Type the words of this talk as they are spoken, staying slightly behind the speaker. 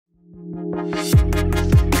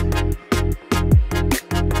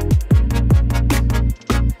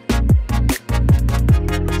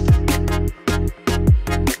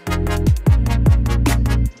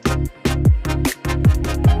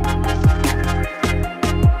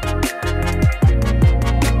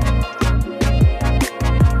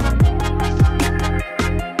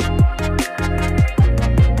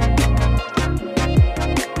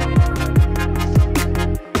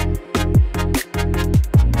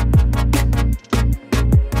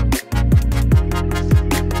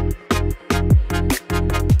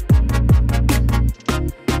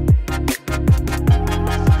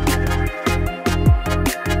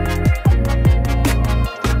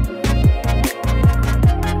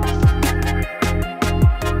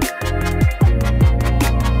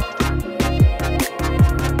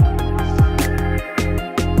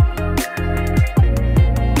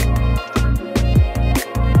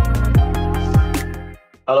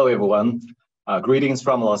Hello, everyone. Greetings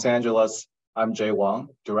from Los Angeles. I'm Jay Wang,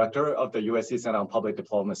 Director of the USC Center on Public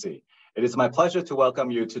Diplomacy. It is my pleasure to welcome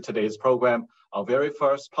you to today's program, our very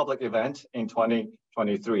first public event in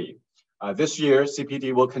 2023. This year,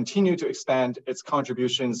 CPD will continue to expand its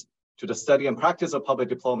contributions to the study and practice of public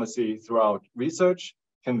diplomacy throughout research,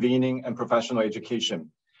 convening, and professional education.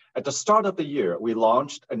 At the start of the year, we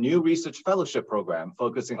launched a new research fellowship program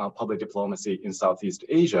focusing on public diplomacy in Southeast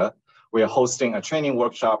Asia. We are hosting a training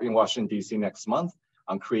workshop in Washington, D.C. next month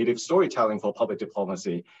on creative storytelling for public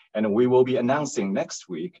diplomacy. And we will be announcing next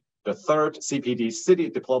week the third CPD City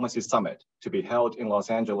Diplomacy Summit to be held in Los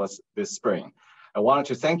Angeles this spring. I wanted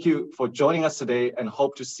to thank you for joining us today and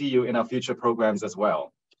hope to see you in our future programs as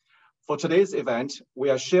well. For today's event, we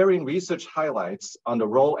are sharing research highlights on the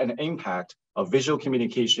role and impact of visual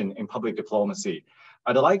communication in public diplomacy.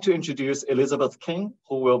 I'd like to introduce Elisabeth King,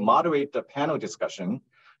 who will moderate the panel discussion.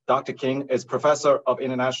 Dr. King is Professor of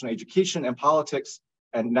International Education and Politics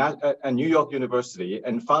at New York University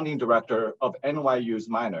and founding director of NYU's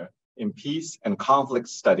Minor in Peace and Conflict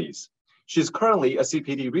Studies. She's currently a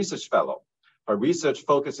CPD Research Fellow. Her research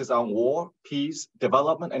focuses on war, peace,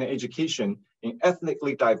 development, and education in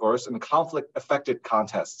ethnically diverse and conflict-affected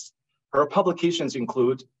contexts. Her publications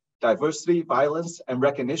include Diversity, Violence, and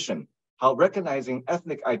Recognition, How Recognizing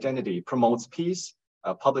Ethnic Identity Promotes Peace,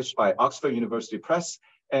 published by Oxford University Press,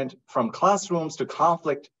 and From Classrooms to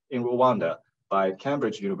Conflict in Rwanda by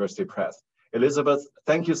Cambridge University Press. Elisabeth,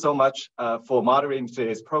 thank you so much for moderating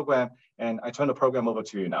today's program, and I turn the program over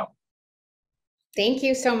to you now. Thank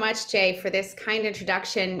you so much, Jay, for this kind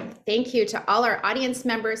introduction. Thank you to all our audience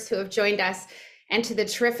members who have joined us and to the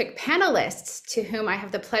terrific panelists to whom I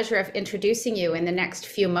have the pleasure of introducing you in the next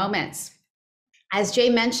few moments. As Jay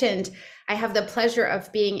mentioned, I have the pleasure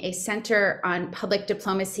of being a Center on Public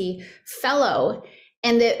Diplomacy Fellow.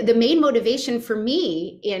 And the main motivation for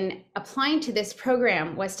me in applying to this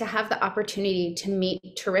program was to have the opportunity to meet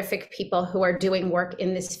terrific people who are doing work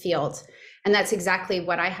in this field. And that's exactly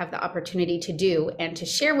what I have the opportunity to do and to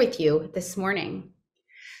share with you this morning.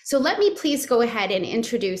 So let me please go ahead and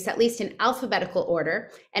introduce, at least in alphabetical order,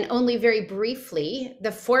 and only very briefly,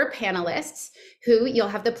 the four panelists who you'll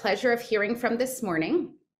have the pleasure of hearing from this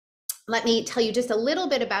morning. Let me tell you just a little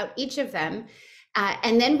bit about each of them,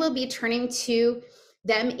 and then we'll be turning to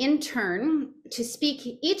them in turn to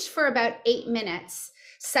speak each for about 8 minutes,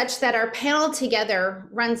 such that our panel together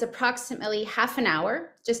runs approximately half an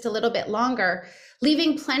hour, just a little bit longer,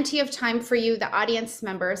 leaving plenty of time for you, the audience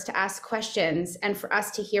members, to ask questions and for us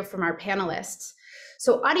to hear from our panelists.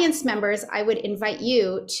 So audience members, I would invite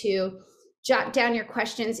you to jot down your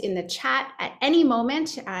questions in the chat at any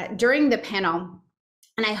moment during the panel.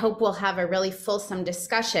 And I hope we'll have a really fulsome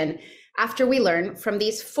discussion after we learn from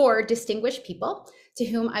these four distinguished people to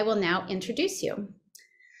whom I will now introduce you.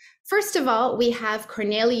 First of all, we have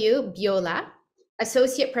Corneliu Bjola,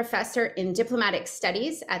 Associate Professor in Diplomatic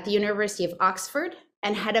Studies at the University of Oxford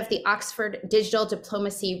and head of the Oxford Digital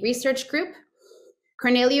Diplomacy Research Group.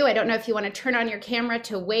 Corneliu, I don't know if you want to turn on your camera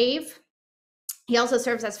to wave. He also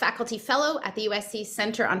serves as faculty fellow at the USC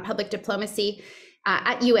Center on Public Diplomacy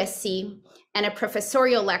at USC and a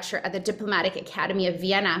professorial lecturer at the Diplomatic Academy of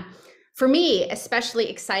Vienna. For me, especially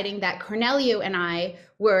exciting that Corneliu and I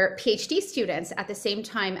were PhD students at the same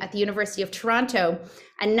time at the University of Toronto,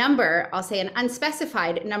 a number, I'll say an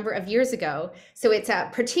unspecified number of years ago. So it's a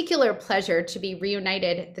particular pleasure to be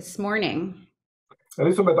reunited this morning.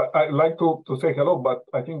 Elisabeth, I'd like to say hello, but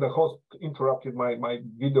I think the host interrupted my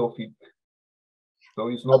video feed. So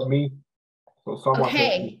it's not me, so someone.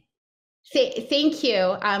 Okay, thank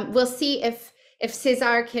you. We'll see if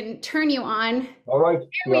Cesar can turn you on. All right.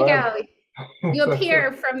 Here we go. You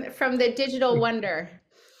appear from the digital wonder.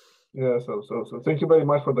 Yeah, so thank you very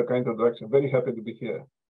much for the kind introduction. Very happy to be here.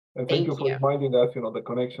 And thank you for reminding us, the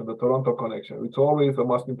connection, the Toronto connection. It's always the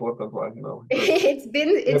most important one, It's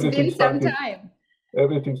been some time.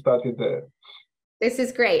 Everything started there. This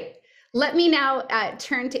is great. Let me now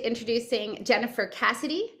turn to introducing Jennifer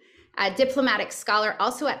Cassidy, a diplomatic scholar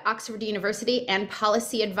also at Oxford University and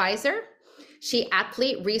policy advisor. She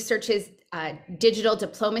aptly researches digital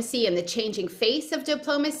diplomacy and the changing face of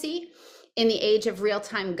diplomacy in the age of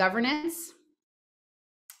real-time governance.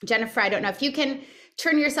 Jennifer, I don't know if you can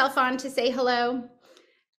turn yourself on to say hello.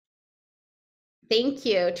 Thank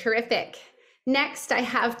you, terrific. Next, I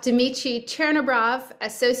have Dmitry Chernobrov,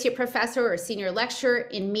 Associate Professor or Senior Lecturer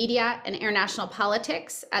in Media and International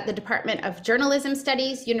Politics at the Department of Journalism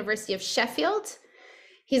Studies, University of Sheffield.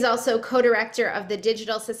 He's also co-director of the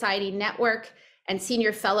Digital Society Network and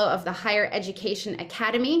Senior Fellow of the Higher Education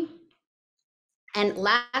Academy. And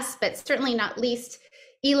last, but certainly not least,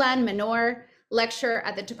 Ilan Manor, lecturer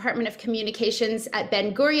at the Department of Communications at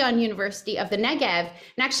Ben-Gurion University of the Negev.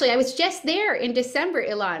 And actually, I was just there in December,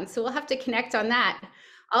 Ilan, so we'll have to connect on that.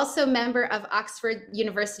 Also member of Oxford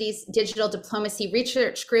University's Digital Diplomacy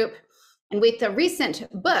Research Group, and with a recent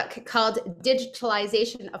book called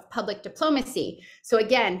Digitalization of Public Diplomacy. So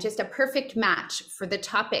again, just a perfect match for the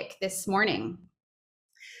topic this morning.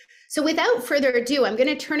 So without further ado, I'm going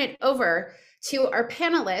to turn it over to our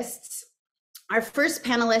panelists. Our first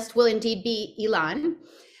panelist will indeed be Ilan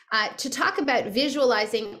to talk about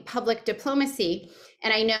visualizing public diplomacy.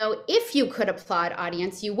 And I know if you could applaud,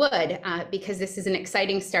 audience, you would, because this is an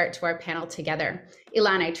exciting start to our panel together.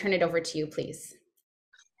 Ilan, I turn it over to you, please.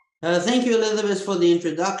 Thank you, Elisabeth, for the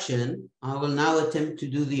introduction. I will now attempt to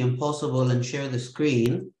do the impossible and share the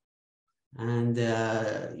screen. And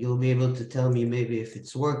you'll be able to tell me maybe if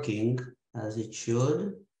it's working as it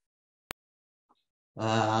should.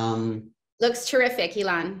 Looks terrific,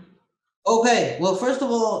 Ilan. Okay, well, first of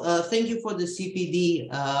all, thank you for the CPD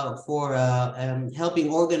for helping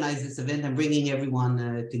organize this event and bringing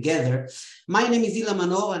everyone together. My name is Ilan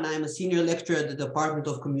Manor, and I'm a senior lecturer at the Department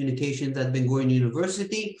of Communications at Ben-Gurion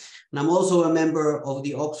University. And I'm also a member of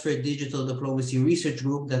the Oxford Digital Diplomacy Research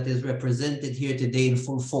Group that is represented here today in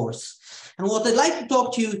full force. And what I'd like to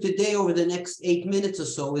talk to you today over the next 8 minutes or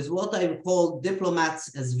so is what I call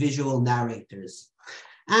diplomats as visual narrators.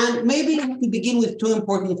 And maybe to begin with two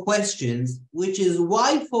important questions, which is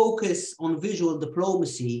why focus on visual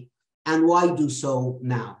diplomacy and why do so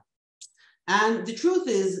now? And the truth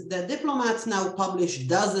is that diplomats now publish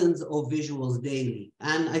dozens of visuals daily.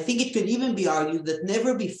 And I think it could even be argued that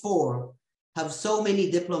never before have so many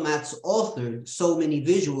diplomats authored so many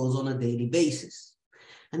visuals on a daily basis.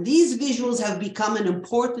 And these visuals have become an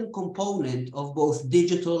important component of both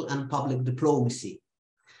digital and public diplomacy.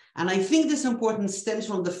 And I think this importance stems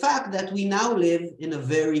from the fact that we now live in a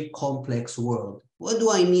very complex world. What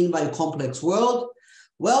do I mean by complex world?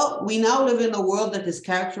 Well, we now live in a world that is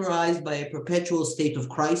characterized by a perpetual state of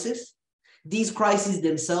crisis. These crises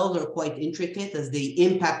themselves are quite intricate as they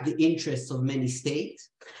impact the interests of many states.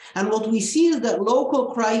 And what we see is that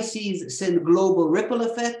local crises send global ripple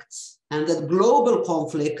effects and that global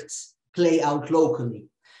conflicts play out locally.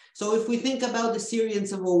 So if we think about the Syrian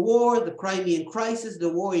civil war, the Crimean crisis,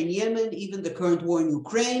 the war in Yemen, even the current war in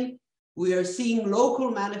Ukraine, we are seeing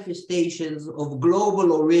local manifestations of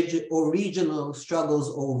global or regional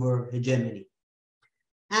struggles over hegemony.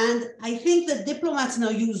 And I think that diplomats now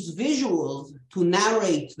use visuals to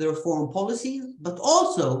narrate their foreign policies, but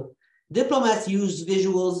also diplomats use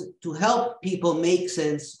visuals to help people make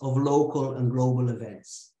sense of local and global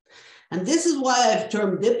events. And this is why I've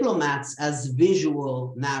termed diplomats as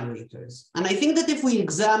visual narrators. And I think that if we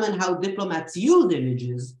examine how diplomats use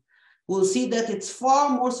images, we'll see that it's far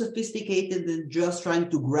more sophisticated than just trying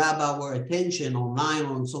to grab our attention online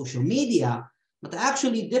or on social media, but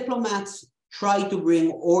actually diplomats try to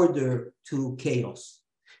bring order to chaos.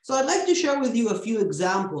 So I'd like to share with you a few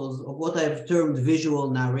examples of what I've termed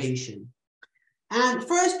visual narration. And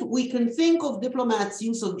first, we can think of diplomats'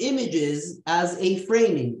 use of images as a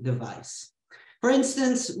framing device. For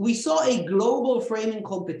instance, we saw a global framing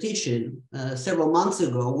competition several months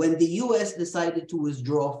ago when the US decided to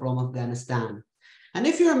withdraw from Afghanistan. And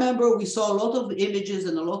if you remember, we saw a lot of images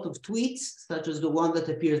and a lot of tweets, such as the one that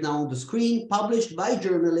appears now on the screen, published by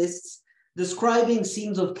journalists describing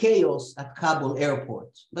scenes of chaos at Kabul airport.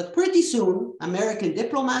 But pretty soon, American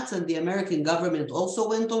diplomats and the American government also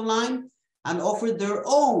went online and offered their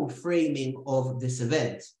own framing of this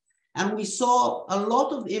event. And we saw a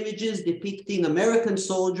lot of images depicting American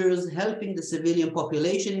soldiers helping the civilian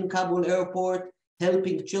population in Kabul airport,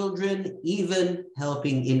 helping children, even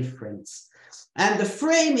helping infants. And the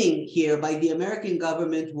framing here by the American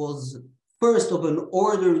government was first of an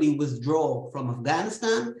orderly withdrawal from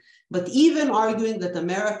Afghanistan, but even arguing that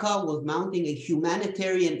America was mounting a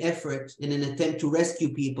humanitarian effort in an attempt to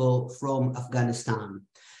rescue people from Afghanistan.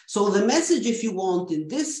 So the message, if you want, in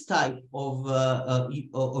this type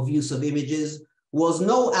of use of images was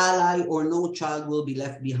no ally or no child will be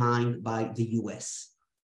left behind by the US.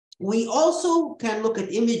 We also can look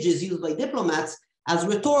at images used by diplomats as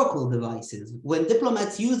rhetorical devices, when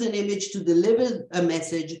diplomats use an image to deliver a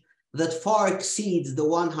message that far exceeds the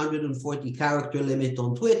 140 character limit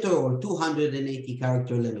on Twitter or 280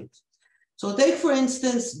 character limit. So take, for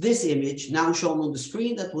instance, this image now shown on the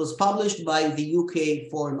screen that was published by the UK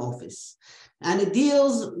Foreign Office. And it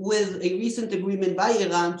deals with a recent agreement by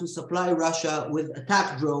Iran to supply Russia with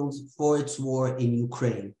attack drones for its war in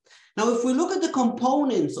Ukraine. Now, if we look at the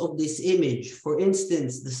components of this image, for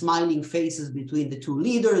instance, the smiling faces between the two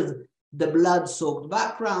leaders, the blood-soaked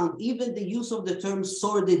background, even the use of the term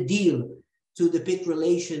sordid deal to depict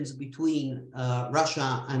relations between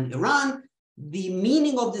Russia and Iran, the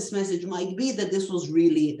meaning of this message might be that this was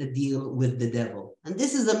really a deal with the devil. And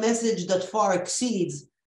this is a message that far exceeds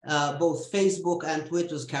both Facebook and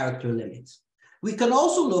Twitter's character limits. We can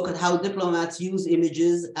also look at how diplomats use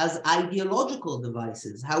images as ideological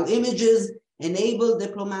devices, how images enable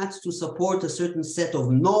diplomats to support a certain set of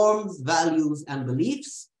norms, values, and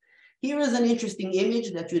beliefs. Here is an interesting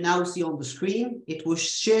image that you now see on the screen. It was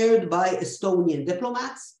shared by Estonian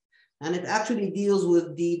diplomats, and it actually deals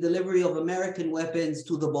with the delivery of American weapons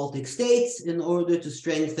to the Baltic states in order to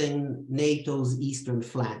strengthen NATO's eastern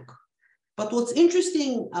flank. But what's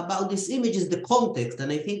interesting about this image is the context,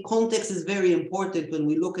 and I think context is very important when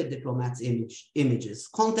we look at diplomats' images.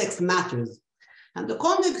 Context matters. And the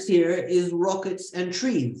context here is rockets and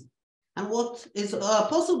trees. And what is a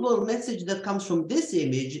possible message that comes from this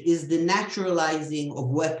image is the naturalizing of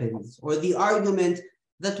weapons, or the argument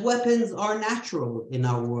that weapons are natural in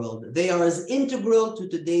our world. They are as integral to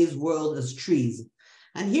today's world as trees.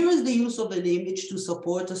 And here is the use of an image to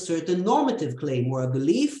support a certain normative claim or a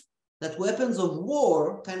belief that weapons of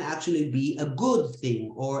war can actually be a good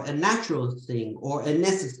thing or a natural thing or a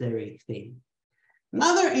necessary thing.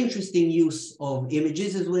 Another interesting use of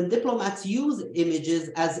images is when diplomats use images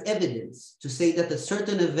as evidence to say that a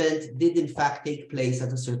certain event did in fact take place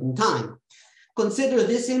at a certain time. Consider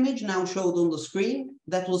this image now showed on the screen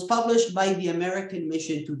that was published by the American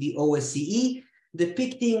mission to the OSCE,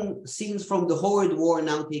 depicting scenes from the horrid war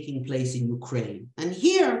now taking place in Ukraine. And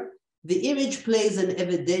here, the image plays an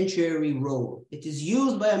evidentiary role. It is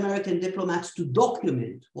used by American diplomats to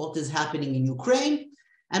document what is happening in Ukraine.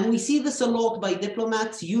 And we see this a lot by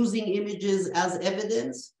diplomats using images as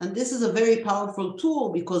evidence. And this is a very powerful tool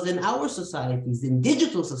because in our societies, in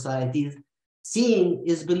digital societies, seeing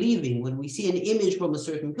is believing. When we see an image from a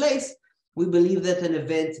certain place, we believe that an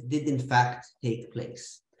event did in fact take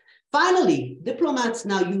place. Finally, diplomats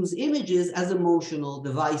now use images as emotional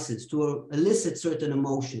devices to elicit certain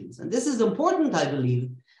emotions. And this is important, I believe,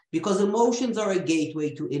 because emotions are a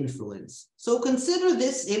gateway to influence. So consider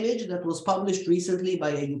this image that was published recently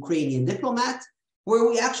by a Ukrainian diplomat, where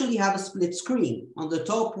we actually have a split screen. On the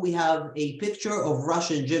top, we have a picture of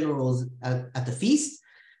Russian generals at a feast.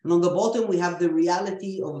 And on the bottom, we have the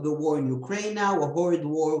reality of the war in Ukraine now, a horrid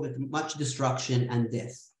war with much destruction and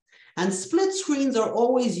death. And split screens are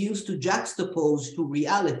always used to juxtapose two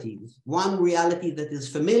realities, one reality that is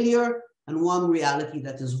familiar and one reality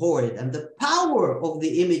that is horrid. And the power of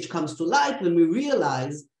the image comes to light when we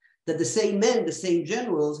realize that the same men, the same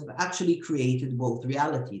generals have actually created both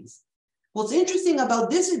realities. What's interesting about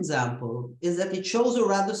this example is that it shows a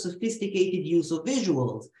rather sophisticated use of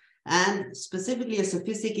visuals, and specifically a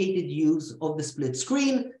sophisticated use of the split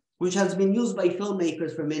screen, which has been used by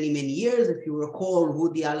filmmakers for many, many years. If you recall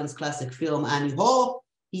Woody Allen's classic film, Annie Hall,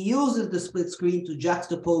 he uses the split screen to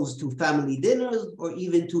juxtapose two family dinners or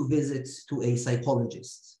even two visits to a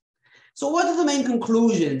psychologist. So what are the main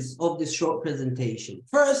conclusions of this short presentation?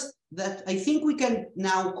 First, that I think we can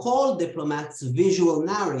now call diplomats visual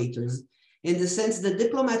narrators in the sense that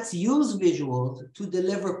diplomats use visuals to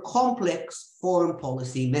deliver complex foreign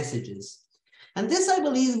policy messages. And this, I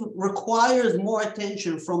believe, requires more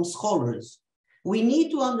attention from scholars. We need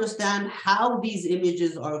to understand how these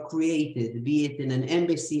images are created, be it in an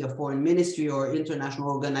embassy, a foreign ministry, or international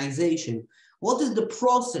organization. What is the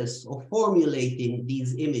process of formulating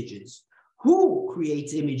these images? Who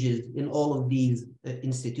creates images in all of these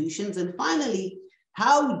institutions? And finally,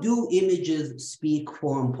 how do images speak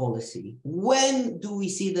foreign policy? When do we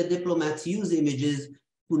see that diplomats use images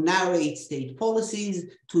to narrate state policies,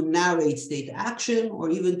 to narrate state action, or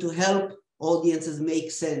even to help audiences make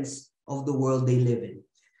sense of the world they live in.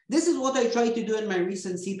 This is what I tried to do in my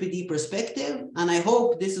recent CPD perspective, and I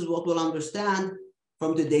hope this is what we'll understand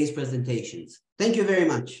from today's presentations. Thank you very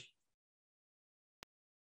much.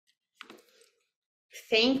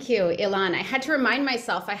 Thank you, Ilan. I had to remind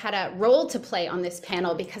myself I had a role to play on this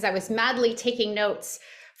panel because I was madly taking notes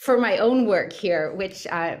for my own work here, which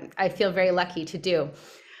I feel very lucky to do.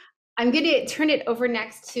 I'm going to turn it over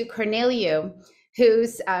next to Corneliu,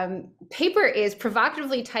 whose paper is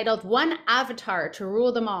provocatively titled "One Avatar to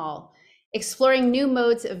Rule Them All, Exploring New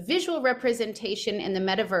Modes of Visual Representation in the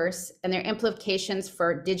Metaverse and Their Implications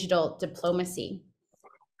for Digital Diplomacy."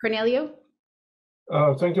 Corneliu?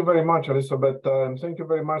 Thank you very much, Elisabeth. And thank you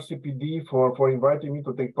very much, CPD, for inviting me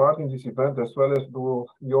to take part in this event, as well as to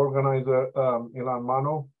the organizer, Ilan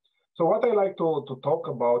Manor. So what I like to talk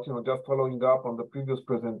about, just following up on the previous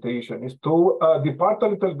presentation, is to depart a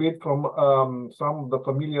little bit from some of the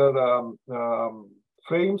familiar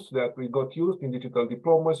frames that we got used in digital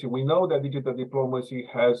diplomacy. We know that digital diplomacy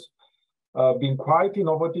has been quite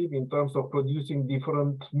innovative in terms of producing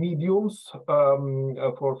different mediums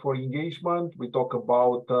for engagement. We talk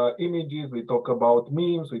about images, we talk about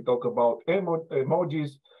memes, we talk about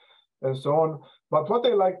emojis, and so on. But what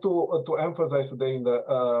I like to emphasize today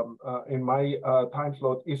in my time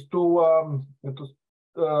slot is to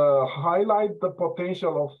highlight the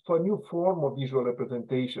potential of a new form of visual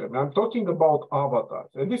representation. I'm talking about avatars,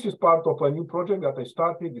 and this is part of a new project that I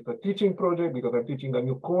started. It's a teaching project because I'm teaching a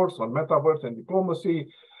new course on metaverse and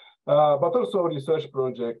diplomacy, but also a research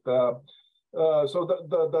project. So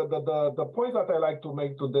the points that I like to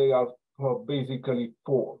make today are basically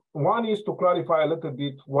four. One is to clarify a little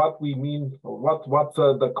bit what we mean, what's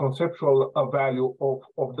the conceptual value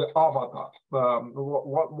of the avatar.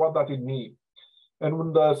 What does it mean?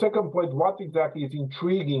 And the second point, what exactly is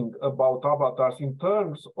intriguing about avatars in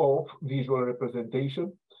terms of visual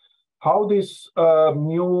representation? How this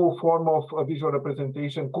new form of visual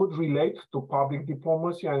representation could relate to public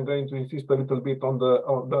diplomacy. I'm going to insist a little bit on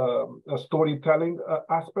the storytelling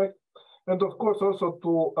aspect. And of course, also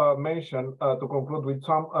to mention, to conclude with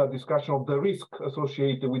some discussion of the risk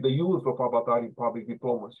associated with the use of avatar in public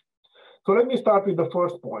diplomacy. So let me start with the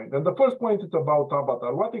first point. And the first point is about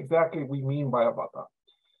avatar. What exactly we mean by avatar?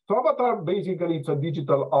 So avatar, basically, it's a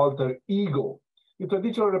digital alter ego. It's a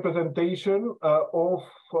digital representation of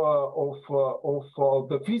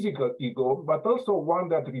the physical ego, but also one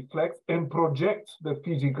that reflects and projects the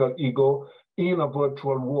physical ego in a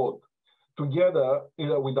virtual world, together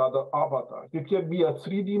with other avatars. It can be a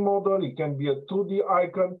 3D model, it can be a 2D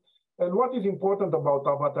icon. And what is important about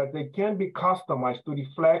avatars, they can be customized to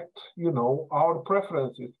reflect, our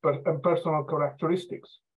preferences and personal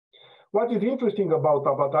characteristics. What is interesting about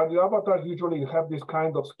avatars, the avatars usually have this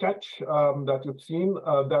kind of sketch that you've seen.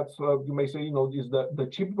 That's, you may say, is the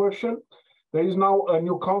cheap version. There is now a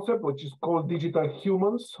new concept, which is called digital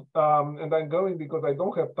humans. And I'm going, because I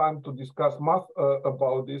don't have time to discuss much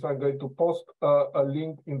about this, I'm going to post a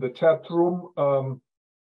link in the chat room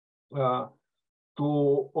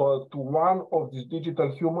to one of these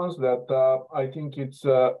digital humans that I think it's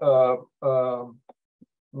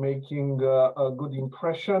making a good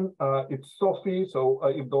impression. It's Sophie, so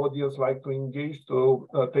if the audience like to engage, to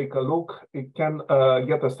take a look, it can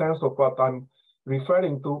get a sense of what I'm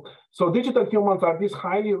referring to. So digital humans are this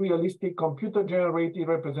highly realistic computer-generated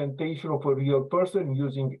representation of a real person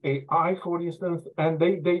using AI, for instance, and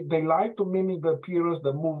they like to mimic the appearance,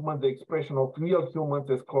 the movement, the expression of real humans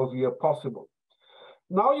as closely as possible.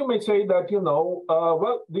 Now you may say that,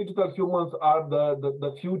 well, digital humans are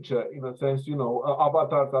the future, in a sense,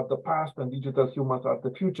 avatars are the past and digital humans are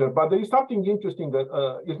the future. But there is something interesting that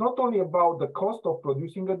is not only about the cost of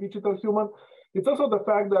producing a digital human, it's also the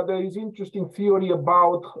fact that there is interesting theory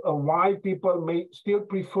about why people may still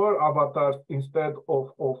prefer avatars instead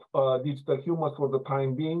of digital humans for the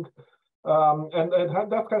time being. And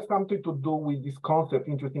that has something to do with this concept,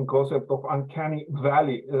 interesting concept of uncanny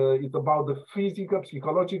valley. It's about the physical,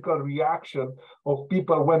 psychological reaction of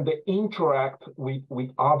people when they interact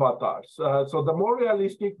with avatars. So the more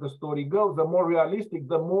realistic the story goes, the more realistic,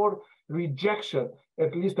 the more rejection,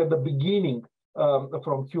 at least at the beginning,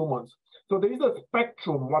 from humans. So there is a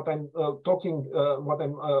spectrum. What I'm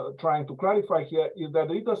trying to clarify here is that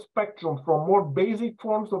there is a spectrum from more basic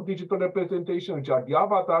forms of digital representation, which are the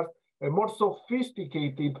avatars, and more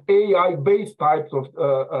sophisticated AI-based types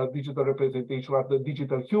of digital representation, like the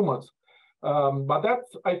digital humans. But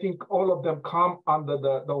that's, I think, all of them come under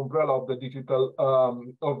the umbrella of the digital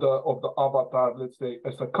of the avatar, let's say,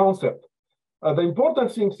 as a concept. The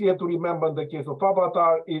important things here to remember in the case of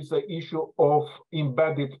avatar is the issue of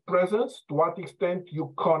embedded presence. To what extent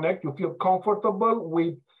you connect, you feel comfortable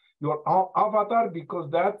with your avatar, because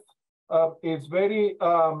that is very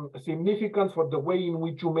significant for the way in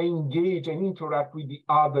which you may engage and interact with the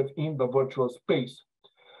others in the virtual space.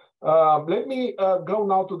 Let me go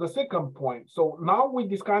now to the second point. So now with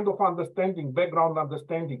this kind of understanding, background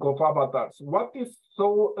understanding of avatars, what is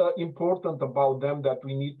so important about them that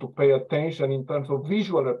we need to pay attention in terms of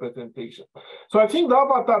visual representation? So I think the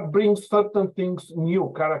avatar brings certain things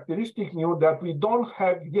new, characteristics new that we don't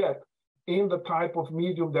have yet in the type of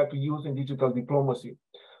medium that we use in digital diplomacy.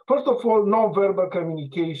 First of all, non-verbal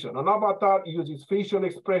communication. An avatar uses facial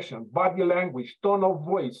expression, body language, tone of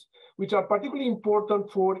voice, which are particularly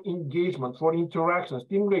important for engagement, for interaction,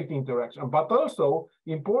 stimulating interaction, but also,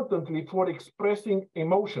 importantly, for expressing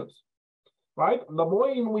emotions, right? The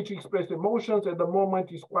way in which you express emotions at the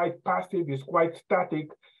moment is quite passive, is quite static.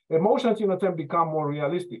 Emotions, in a sense, become more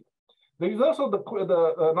realistic. There is also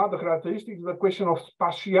another characteristic, the question of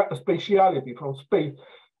spatiality, from space.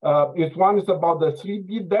 One is about the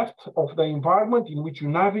 3D depth of the environment in which you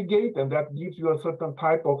navigate, and that gives you a certain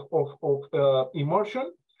type of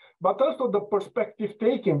immersion, but also the perspective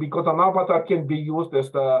taking, because an avatar can be used as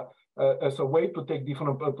a way to take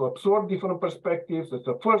to absorb different perspectives, as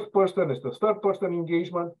a first person, as the third person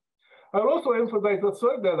engagement. I'll also emphasize the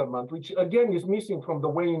third element, which again is missing from the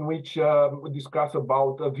way in which we discuss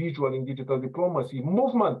about visual in digital diplomacy: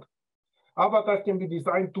 movement. Avatars can be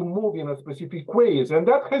designed to move in a specific ways, and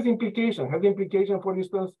that has implication, for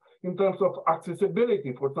instance, in terms of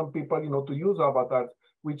accessibility for some people, to use avatars,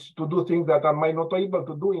 which to do things that I might not be able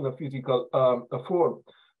to do in a physical form,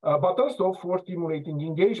 but also for stimulating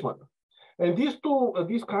engagement. And these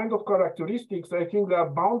kind of characteristics, I think, are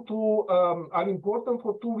bound to are important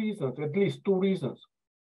for two reasons, at least two reasons.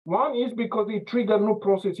 One is because they trigger new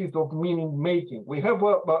processes of meaning making. We have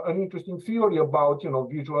an interesting theory about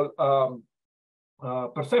visual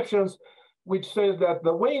perceptions, which says that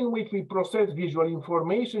the way in which we process visual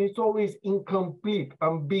information is always incomplete,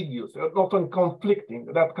 ambiguous, often conflicting.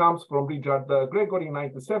 That comes from Richard Gregory in the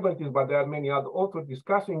 1970s, but there are many other authors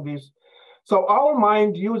discussing this. So our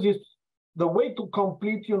mind uses the way to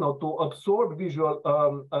complete, to absorb visual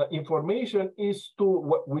information is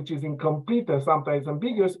which is incomplete and sometimes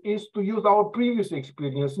ambiguous, is to use our previous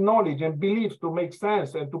experience, knowledge, and beliefs to make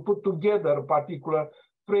sense and to put together a particular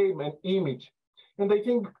frame and image. And I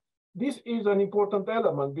think this is an important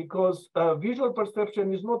element because visual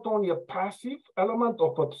perception is not only a passive element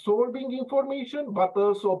of absorbing information, but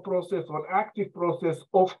also a process or active process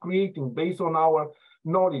of creating based on our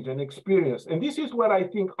knowledge and experience. And this is where I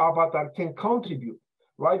think avatar can contribute,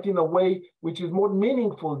 right, in a way which is more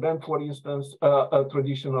meaningful than, for instance,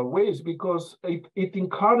 traditional ways, because it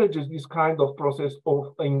encourages this kind of process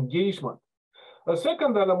of engagement. A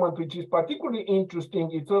second element, which is particularly interesting,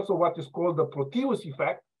 is also what is called the Proteus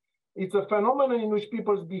effect. It's a phenomenon in which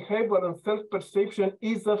people's behavior and self-perception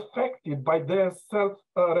is affected by their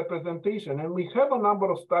self-representation. And we have a number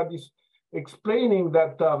of studies explaining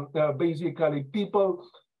that basically people,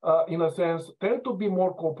 in a sense, tend to be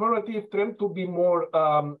more cooperative, tend to be more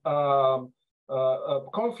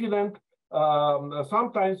confident,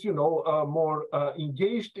 sometimes, more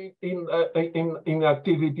engaged in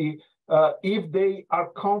activity if they are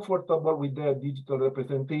comfortable with their digital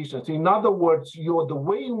representations. In other words, the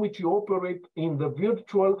way in which you operate in the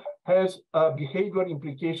virtual has a behavior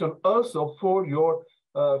implication also for your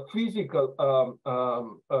physical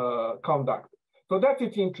conduct. So that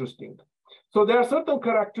is interesting. So there are certain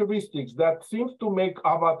characteristics that seems to make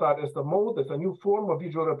avatar as a mode, as a new form of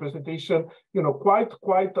visual representation,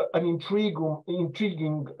 quite an intriguing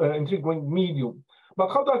medium. But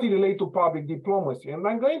how does it relate to public diplomacy? And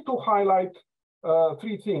I'm going to highlight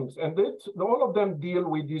three things, and all of them deal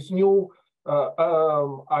with this new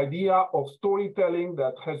idea of storytelling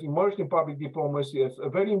that has emerged in public diplomacy as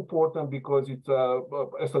very important because it's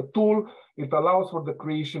as a tool. It allows for the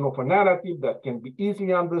creation of a narrative that can be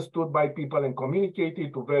easily understood by people and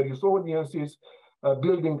communicated to various audiences,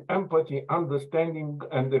 building empathy, understanding,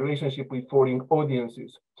 and the relationship with foreign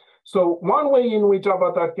audiences. So one way in which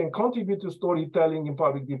avatar can contribute to storytelling in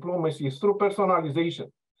public diplomacy is through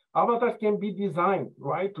personalization. Avatars can be designed,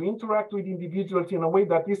 right, to interact with individuals in a way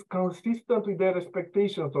that is consistent with their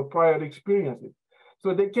expectations or prior experiences.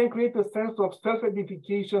 So they can create a sense of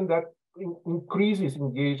self-edification that increases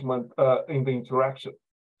engagement in the interaction.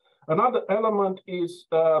 Another element is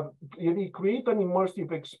really create an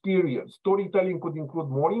immersive experience. Storytelling could include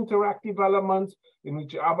more interactive elements in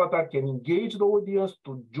which avatar can engage the audience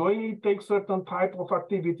to jointly take certain type of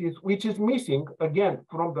activities, which is missing, again,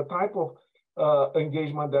 from the type of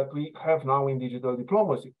engagement that we have now in digital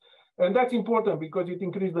diplomacy. And that's important because it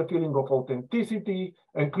increases the feeling of authenticity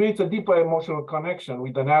and creates a deeper emotional connection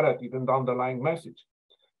with the narrative and the underlying message.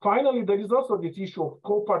 Finally, there is also this issue of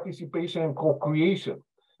co-participation and co-creation.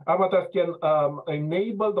 Avatars can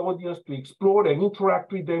enable the audience to explore and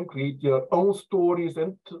interact with them, create their own stories,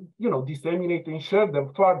 and disseminate and share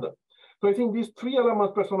them further. So I think these three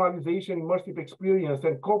elements: personalization, immersive experience,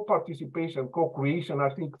 and co-participation, co-creation, I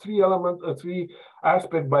think three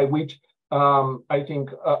aspects by which I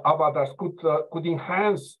think avatars could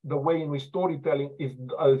enhance the way in which storytelling is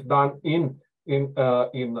done in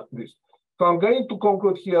this. So I'm going to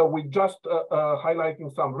conclude here with just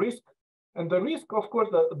highlighting some risk. And the risk, of course,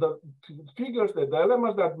 the figures, the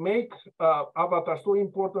elements that make avatars so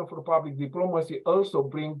important for public diplomacy also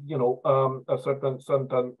bring, a certain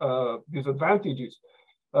disadvantages.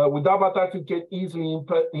 With avatars, you can easily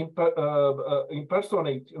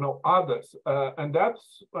impersonate, others, and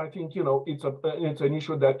that's, I think, it's an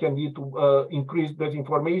issue that can lead to increased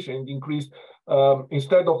disinformation,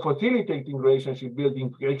 instead of facilitating relationship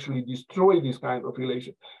building, to actually destroy this kind of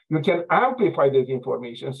relation. You can amplify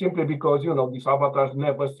disinformation simply because, these avatars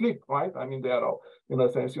never sleep, right? I mean, they are, in a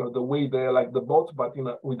sense, the way they're like the bots, but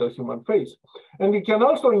with a human face. And it can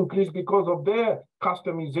also increase, because of their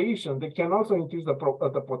customization, they can also increase the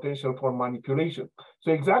potential for manipulation.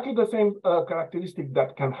 So exactly the same characteristic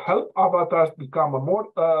that can help avatars become a more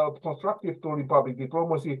constructive tool in public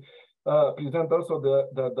diplomacy present also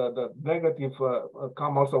the negative,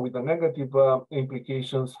 come also with the negative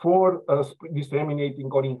implications for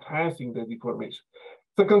disseminating or enhancing the information.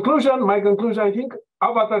 So my conclusion, I think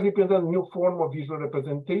avatars represent a new form of visual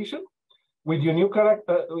representation with unique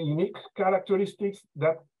characteristics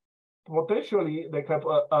that potentially they have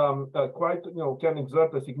quite, can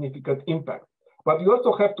exert a significant impact. But you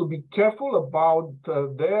also have to be careful about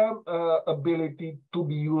their ability to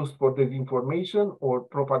be used for disinformation or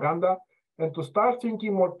propaganda, and to start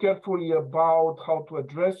thinking more carefully about how to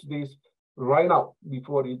address this right now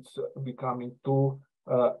before it's becoming too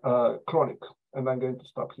chronic. And I'm going to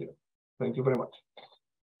stop here. Thank you very much.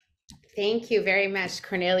 Thank you very much,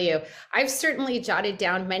 Corneliu. I've certainly jotted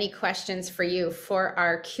down many questions for you for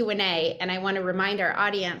our Q&A, and I want to remind our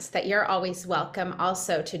audience that you're always welcome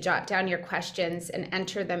also to jot down your questions and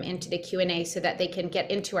enter them into the Q&A so that they can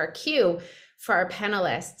get into our queue for our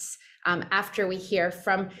panelists after we hear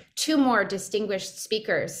from two more distinguished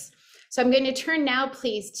speakers. So I'm going to turn now,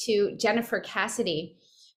 please, to Jennifer Cassidy.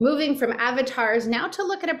 Moving from avatars now to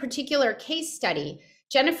look at a particular case study.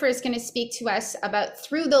 Jennifer is going to speak to us about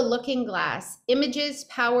Through the Looking Glass, Images,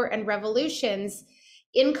 Power, and Revolutions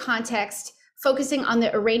in context, focusing on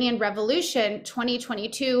the Iranian Revolution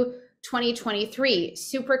 2022-2023,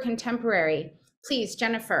 super contemporary. Please,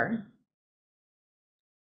 Jennifer.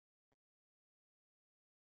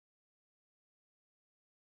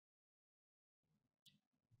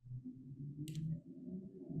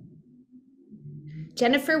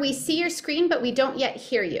 Jennifer, we see your screen, but we don't yet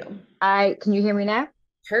hear you. Can you hear me now?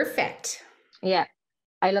 Perfect. Yeah,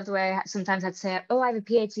 I love the way I sometimes have to say, oh, I have a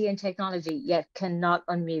PhD in technology, yet cannot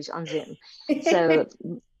unmute on Zoom. So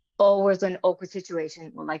always an awkward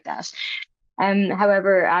situation like that.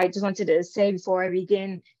 However, I just wanted to say before I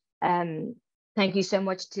begin, thank you so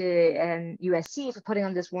much to USC for putting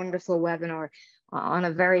on this wonderful webinar on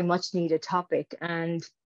a very much needed topic. And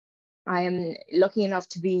I am lucky enough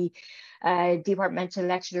to be a departmental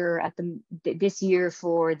lecturer at this year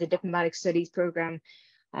for the Diplomatic Studies program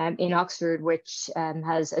in Oxford, which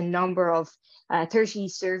has a number of 30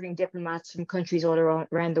 serving diplomats from countries all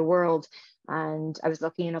around the world. And I was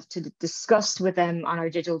lucky enough to discuss with them on our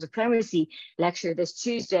digital diplomacy lecture this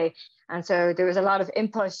Tuesday. And so there was a lot of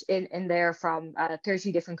input in there from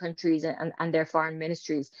 30 different countries and their foreign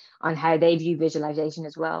ministries on how they view visualization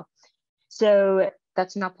as well. So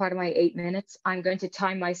that's not part of my 8 minutes. I'm going to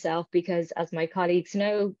time myself because, as my colleagues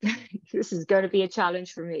know, this is going to be a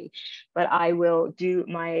challenge for me, but I will do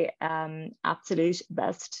my absolute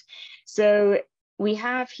best. So we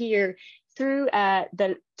have here through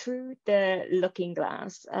the looking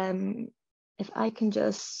glass. If I can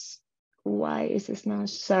just, why is this not?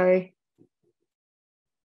 Sorry,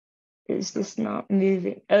 is this not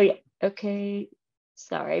moving? Oh yeah, okay.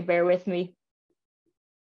 Sorry, bear with me.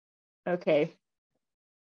 Okay.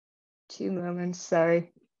 2 moments,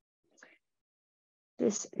 sorry.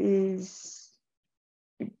 This is,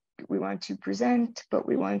 we want to present, but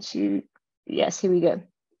we want to, yes, here we go.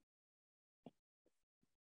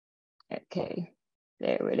 Okay,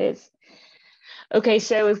 there it is. Okay,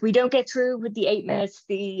 so if we don't get through with the 8 minutes,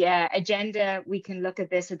 the agenda, we can look at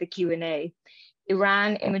this at the Q&A.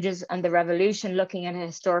 Iran, Images and the Revolution, looking at a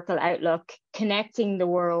historical outlook, connecting the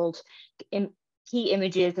world, key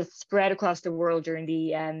images that spread across the world during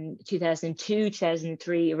the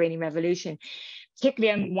 2002-2003 Iranian Revolution.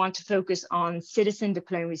 Particularly, I want to focus on citizen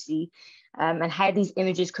diplomacy and how these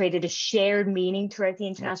images created a shared meaning throughout the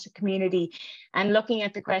international community, and looking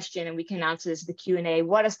at the question, and we can answer this in the Q&A,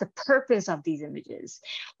 what is the purpose of these images?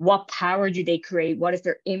 What power do they create? What is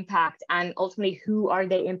their impact? And ultimately, who are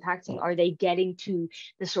they impacting? Are they getting to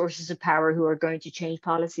the sources of power who are going to change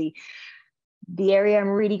policy? The area I'm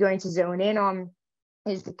really going to zone in on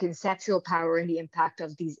is the conceptual power and the impact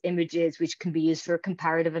of these images, which can be used for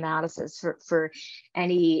comparative analysis for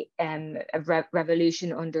any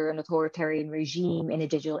revolution under an authoritarian regime in a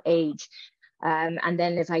digital age. And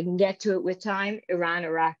then if I can get to it with time,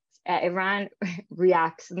 Iran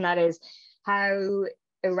reacts, and that is how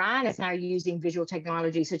Iran is now using visual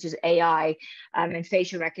technology such as AI and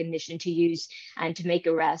facial recognition to use and to make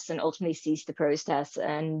arrests and ultimately cease the protests.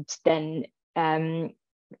 And then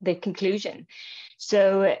the conclusion.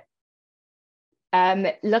 So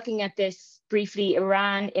looking at this briefly,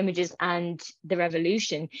 Iran, images and the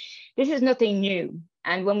revolution, this is nothing new.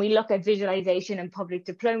 And when we look at visualization and public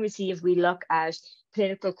diplomacy, if we look at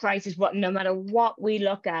political crisis, no matter what we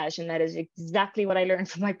look at, and that is exactly what I learned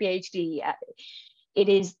from my PhD, it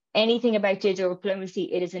is anything about digital diplomacy,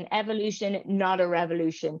 it is an evolution, not a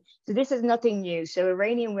revolution. So this is nothing new. So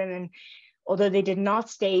Iranian women, although they did not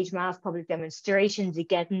stage mass public demonstrations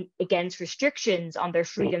against restrictions on their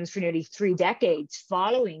freedoms for nearly 3 decades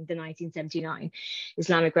following the 1979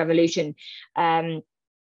 Islamic Revolution,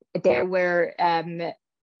 there were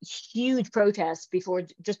huge protests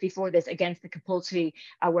just before this against the compulsory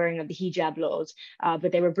wearing of the hijab laws,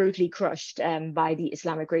 but they were brutally crushed by the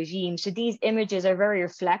Islamic regime. So these images are very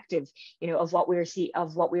reflective, of what we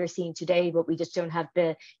are seeing today, but we just don't have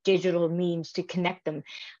the digital means to connect them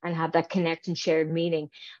and have that connect and shared meaning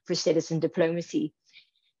for citizen diplomacy.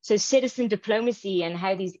 So citizen diplomacy and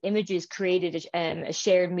how these images created a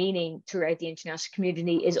shared meaning throughout the international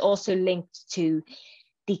community is also linked to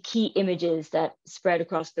the key images that spread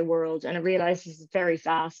across the world. And I realize this is very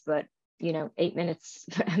fast, but 8 minutes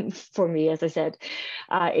for me, as I said,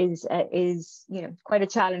 is quite a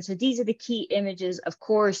challenge. So these are the key images. Of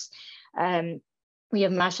course, we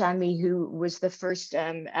have Masha Amini, who was the first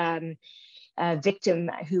victim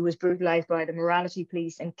who was brutalized by the morality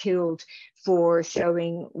police and killed for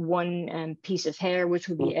showing one piece of hair, which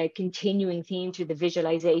will be a continuing theme through the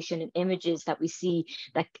visualization and images that we see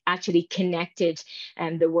that actually connected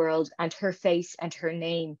the world, and her face and her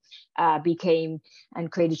name became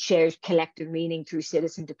and created shared collective meaning through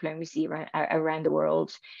citizen diplomacy around the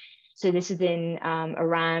world. So this is in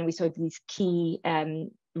Iran. We saw these key,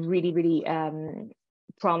 really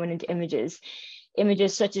prominent images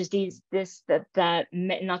such as that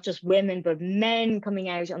not just women, but men coming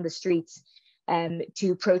out on the streets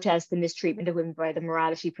to protest the mistreatment of women by the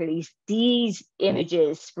morality police. These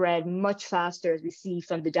images spread much faster, as we see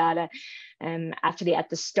from the data, actually at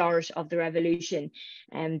the start of the revolution,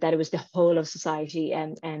 that it was the whole of society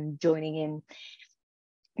joining in.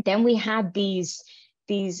 Then we had these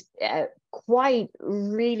quite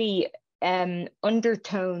really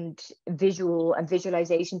undertoned visual and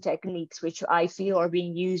visualization techniques, which I feel are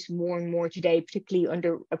being used more and more today, particularly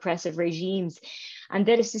under oppressive regimes. And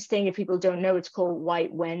that is this thing that people don't know. It's called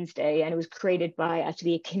White Wednesday, and it was created by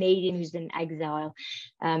actually a Canadian who's in exile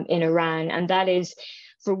in Iran. And that is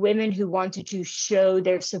for women who wanted to show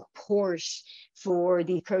their support for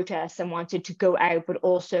the protests and wanted to go out, but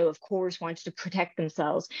also, of course, wanted to protect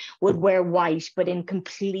themselves, would wear white, but in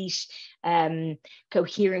complete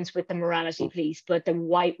coherence with the morality police. But the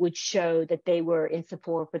white would show that they were in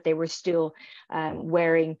support, but they were still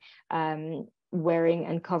wearing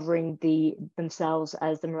and covering themselves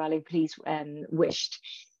as the morality police wished.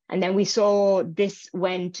 And then we saw this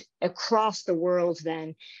went across the world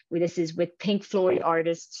then. This is with Pink Floyd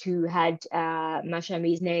artists who had Masha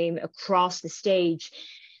Amini's name across the stage.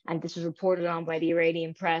 And this was reported on by the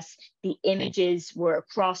Iranian press. The images were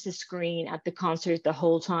across the screen at the concert the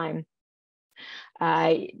whole time.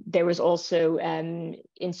 There was also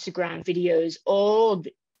Instagram videos, all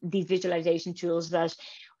these visualization tools that,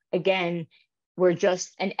 again, were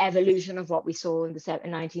just an evolution of what we saw in the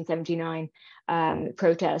 1979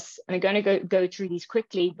 protests. And I'm going to go through these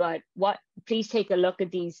quickly, but please take a look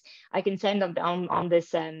at these. I can send them on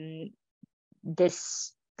this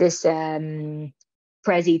Prezi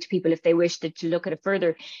to people if they wish to look at it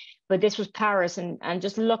further. But this was Paris, and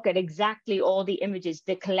just look at exactly all the images,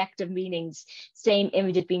 the collective meanings, same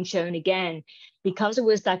images being shown again, because it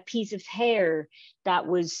was that piece of hair that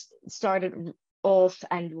was started off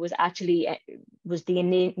and was actually was the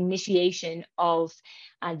initiation of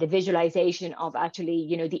and the visualization of actually,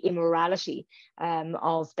 you know, the immorality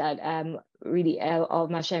of that really of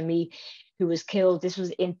Masha Amini, who was killed. This was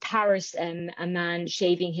in Paris, a man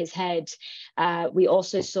shaving his head. We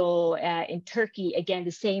also saw in Turkey, again,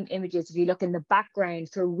 the same images. If you look in the background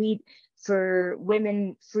for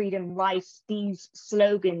women, freedom, life, these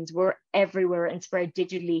slogans were everywhere and spread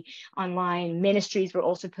digitally online. Ministries were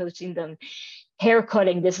also posting them. Hair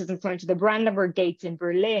cutting, this is in front of the Brandenburg Gates in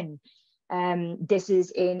Berlin. This is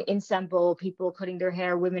in Istanbul, people cutting their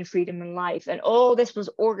hair, women, freedom, and life. And all this was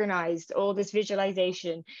organized, all this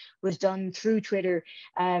visualization was done through Twitter,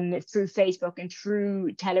 through Facebook, and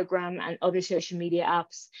through Telegram and other social media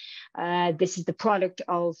apps. This is the product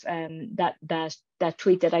of that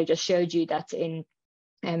tweet that I just showed you that's in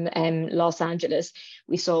Los Angeles.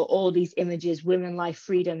 We saw all these images, women, life,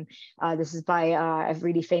 freedom. This is by a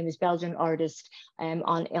really famous Belgian artist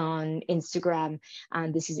on Instagram,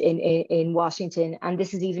 and this is in Washington, and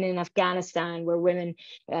this is even in Afghanistan, where women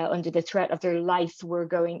under the threat of their life were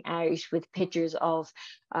going out with pictures of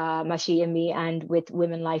Masha Amini and with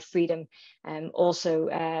women, life, freedom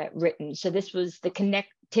also written. So this was the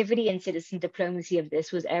connectivity and citizen diplomacy of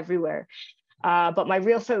this was everywhere. But my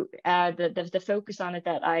real the focus on it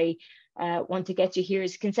that I want to get to here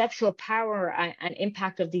is conceptual power and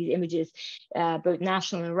impact of these images, both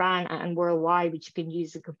national in Iran and worldwide, which can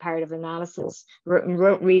use a comparative analysis.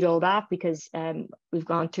 Won't read all that because we've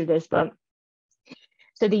gone through this, but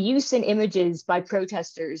so the use in images by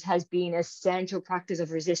protesters has been a central practice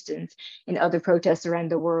of resistance in other protests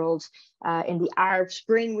around the world. In the Arab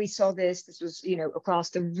Spring, we saw this. This was, you know,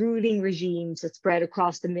 across the ruling regimes that spread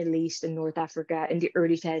across the Middle East and North Africa in the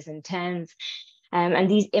early 2010s. And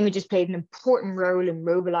these images played an important role in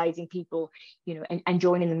mobilizing people, you know, and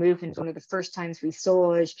joining the movement. One of the first times we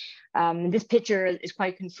saw it. This picture is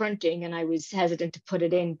quite confronting, and I was hesitant to put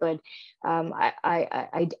it in, but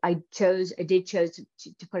I did choose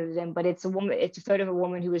to put it in. But it's a photo of a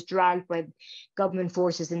woman who was dragged by government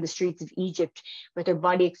forces in the streets of Egypt with her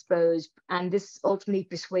body exposed, and this ultimately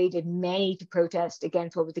persuaded many to protest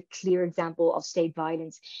against what was a clear example of state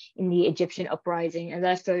violence in the Egyptian uprising. And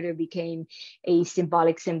that photo became a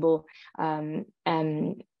symbolic symbol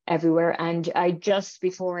everywhere. And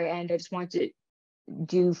before I end, I just want to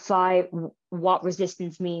do 5 what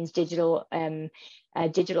resistance means, digital and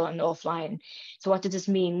offline. So what does this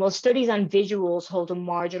mean? Well, studies on visuals hold a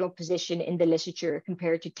marginal position in the literature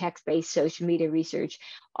compared to text-based social media research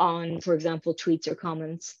on, for example, tweets or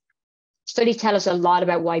comments. Studies tell us a lot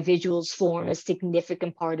about why visuals form a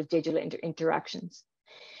significant part of digital interactions.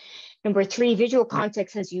 Number 3, visual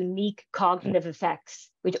context has unique cognitive effects,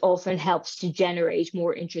 which often helps to generate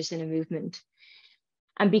more interest in a movement.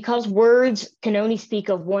 And because words can only speak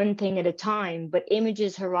of one thing at a time, but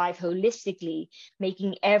images arrive holistically,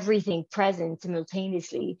 making everything present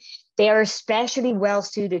simultaneously, they are especially well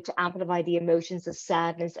suited to amplify the emotions of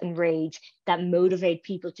sadness and rage that motivate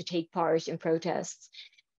people to take part in protests.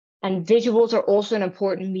 And visuals are also an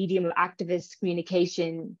important medium of activist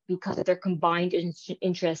communication because of their combined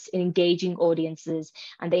interest in engaging audiences,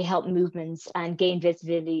 and they help movements and gain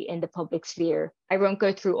visibility in the public sphere. I won't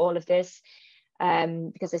go through all of this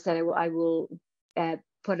because I said I will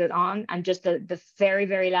put it on. And just the very,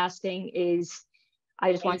 very last thing is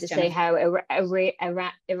I just want to say how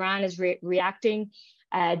Iran is reacting.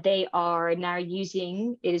 They are now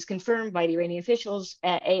using, it is confirmed by the Iranian officials,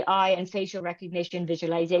 AI and facial recognition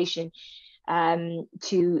visualization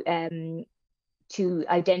to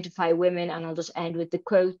identify women. And I'll just end with the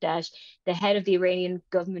quote that the head of the Iranian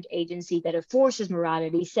government agency that enforces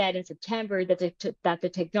morality said in September that the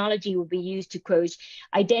technology will be used to, quote,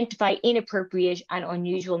 identify inappropriate and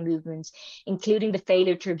unusual movements, including the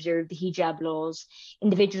failure to observe the hijab laws.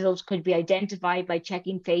 Individuals could be identified by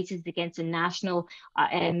checking faces against a national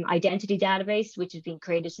identity database, which has been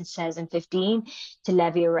created since 2015 to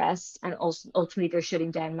levy arrests. And also ultimately they're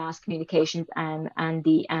shutting down mass communications and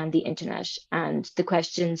the internet. And the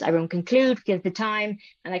questions, I won't conclude because of the time,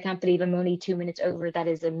 and I can't believe I'm only 2 minutes over. That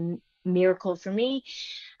is a miracle for me.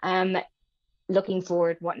 Looking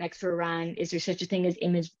forward, what next for Iran? Is there such a thing as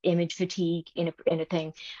image fatigue in a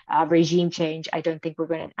thing? Regime change? I don't think we're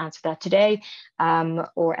going to answer that today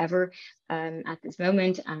or ever at this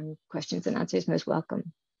moment. Questions and answers most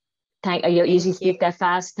welcome. I usually speak that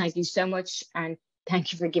fast. Thank you so much, and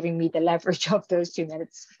thank you for giving me the leverage of those 2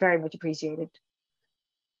 minutes. Very much appreciated.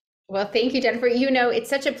 Well, thank you, Jennifer. You know, it's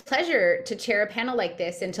such a pleasure to chair a panel like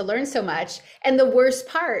this and to learn so much. And the worst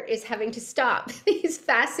part is having to stop these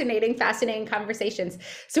fascinating conversations.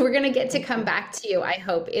 So we're going to get to come back to you, I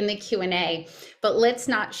hope, in the Q&A. But let's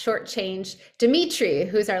not shortchange Dmitry,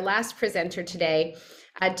 who's our last presenter today.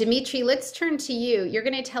 Dmitry, let's turn to you. You're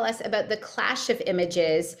going to tell us about the clash of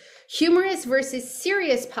images, humorous versus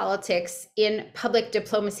serious politics in public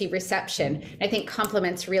diplomacy reception. I think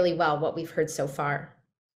complements really well what we've heard so far.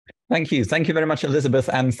 Thank you. Thank you very much, Elisabeth.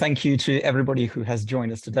 And thank you to everybody who has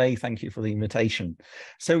joined us today. Thank you for the invitation.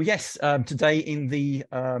 So yes, today in the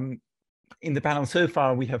panel so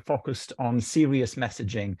far, we have focused on serious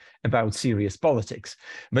messaging about serious politics.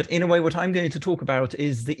 But in a way, what I'm going to talk about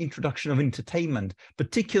is the introduction of entertainment,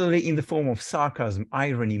 particularly in the form of sarcasm,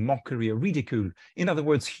 irony, mockery, or ridicule. In other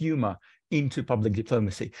words, humor into public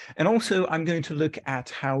diplomacy. And also, I'm going to look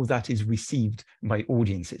at how that is received by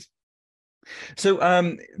audiences. So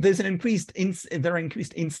there are increased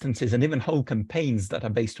instances and even whole campaigns that are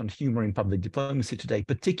based on humor in public diplomacy today,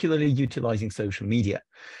 particularly utilizing social media.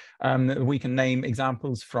 We can name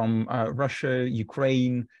examples from Russia,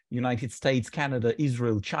 Ukraine, United States, Canada,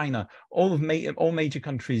 Israel, China. All major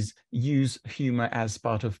countries use humor as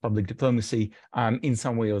part of public diplomacy in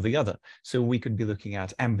some way or the other. So we could be looking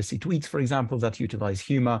at embassy tweets, for example, that utilize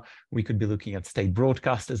humor. We could be looking at state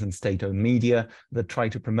broadcasters and state-owned media that try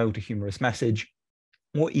to promote a humorous message,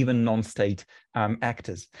 or even non-state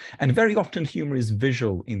actors. And very often humor is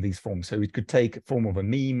visual in these forms. So it could take form of a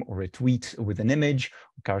meme or a tweet with an image,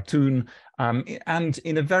 a cartoon, and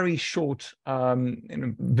in a very short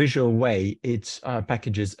visual way, it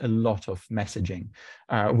packages a lot of messaging,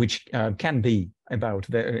 which can be about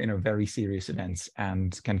very serious events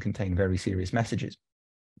and can contain very serious messages.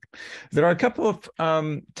 There are a couple of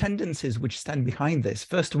tendencies which stand behind this.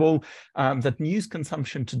 First of all, that news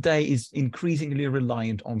consumption today is increasingly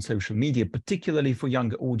reliant on social media, particularly for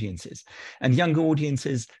younger audiences. And younger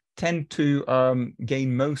audiences tend to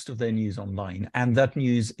gain most of their news online, and that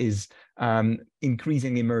news is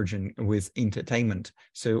increasingly emerging with entertainment.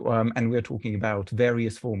 So, and we're talking about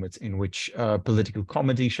various formats in which political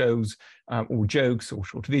comedy shows or jokes or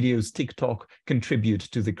short videos, TikTok, contribute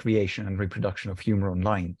to the creation and reproduction of humor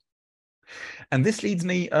online. And this leads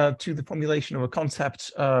me to the formulation of a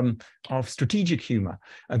concept of strategic humor,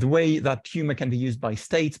 the way that humor can be used by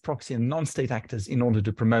states, proxy, and non-state actors in order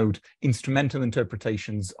to promote instrumental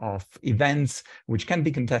interpretations of events which can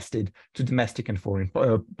be contested to domestic and foreign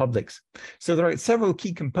publics. So there are several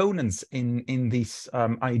key components in this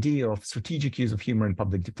idea of strategic use of humor in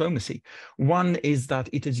public diplomacy. One is that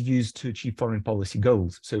it is used to achieve foreign policy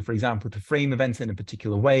goals. So, for example, to frame events in a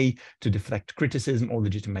particular way, to deflect criticism or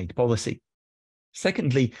legitimate policy.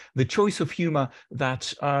 Secondly, the choice of humor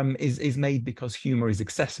that is made because humor is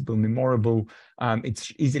accessible, memorable,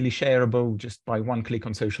 it's easily shareable just by one click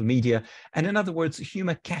on social media. And in other words,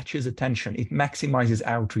 humor catches attention, it maximizes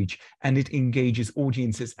outreach, and it engages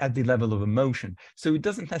audiences at the level of emotion. So it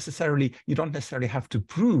doesn't necessarily, you don't necessarily have to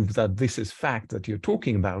prove that this is fact that you're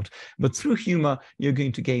talking about, but through humor, you're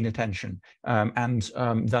going to gain attention, and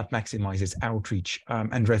that maximizes outreach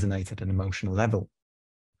and resonates at an emotional level.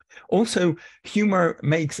 Also, humor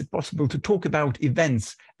makes it possible to talk about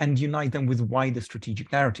events and unite them with wider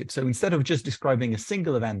strategic narratives. So instead of just describing a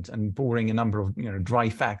single event and pouring a number of dry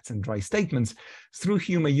facts and dry statements, through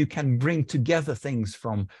humor you can bring together things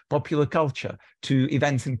from popular culture to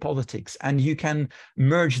events in politics, and you can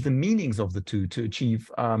merge the meanings of the two to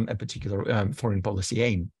achieve a particular foreign policy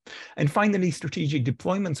aim. And finally, strategic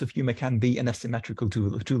deployments of humor can be an asymmetrical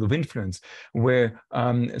tool of influence, where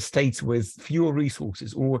states with fewer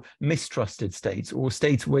resources, or mistrusted states, or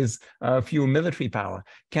states with fewer military power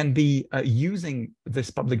can be using this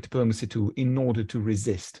public diplomacy tool in order to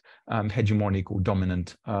resist hegemonic or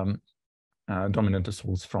dominant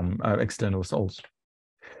assaults from external assaults.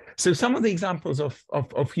 So some of the examples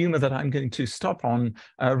of humor that I'm going to stop on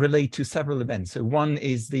relate to several events. So one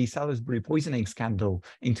is the Salisbury poisoning scandal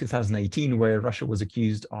in 2018, where Russia was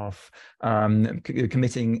accused of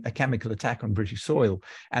committing a chemical attack on British soil.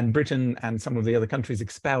 And Britain and some of the other countries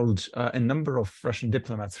expelled a number of Russian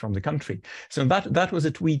diplomats from the country. So that was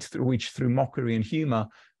a tweet through which, through mockery and humor,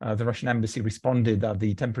 the Russian embassy responded that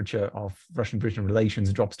the temperature of Russian-Britain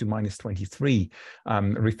relations drops to -23,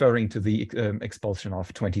 referring to the expulsion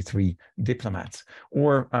of 23 diplomats.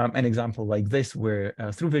 Or an example like this, where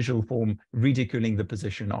through visual form, ridiculing the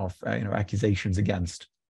position of accusations against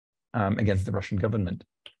the Russian government.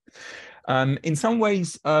 In some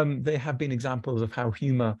ways, there have been examples of how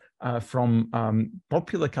humor from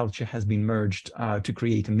popular culture has been merged to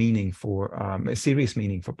create a meaning for a serious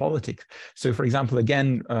meaning for politics. So, for example,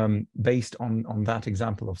 again, based on that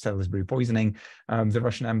example of Salisbury poisoning, the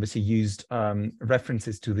Russian embassy used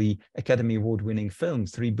references to the Academy Award-winning film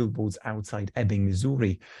 3 Billboards Outside Ebbing,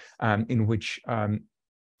 Missouri, in which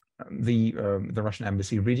the Russian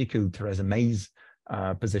embassy ridiculed Theresa May's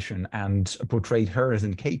position and portrayed her as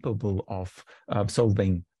incapable of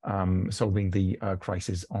solving the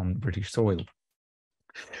crisis on British soil.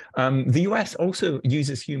 The US also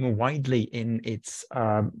uses humor widely in its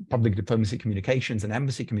public diplomacy communications and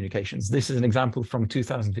embassy communications. This is an example from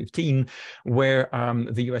 2015, where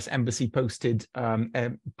the US embassy posted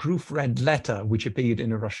a proofread letter which appeared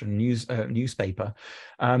in a Russian newspaper.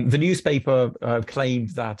 The newspaper claimed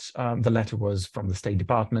that the letter was from the State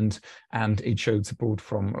Department, and it showed support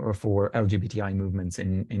for LGBTI movements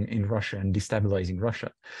in Russia and destabilizing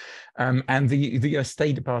Russia. And the US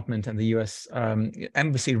State Department and the US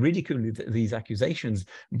embassy ridiculed these accusations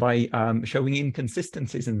by showing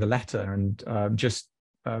inconsistencies in the letter and just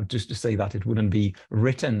to say that it wouldn't be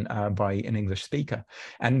written by an English speaker.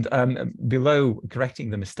 And below correcting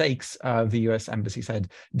the mistakes, the US embassy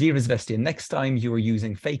said, "Dear Izvestia, next time you are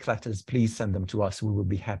using fake letters, please send them to us. We will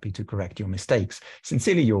be happy to correct your mistakes.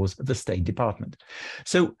 Sincerely yours, the State Department."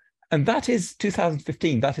 So, and that is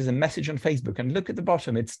 2015. That is a message on Facebook. And look at the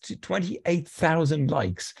bottom, it's 28,000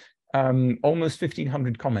 likes, almost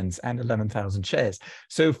 1,500 comments, and 11,000 shares.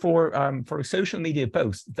 So for a social media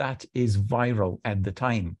post, that is viral at the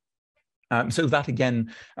time. So that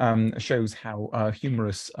again shows how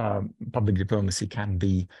humorous public diplomacy can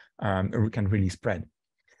be, or can really spread.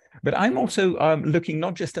 But I'm also looking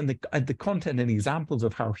not just at the content and examples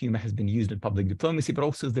of how humor has been used in public diplomacy, but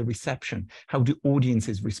also the reception. How do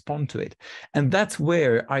audiences respond to it? And that's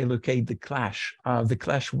where I locate the clash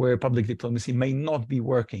where public diplomacy may not be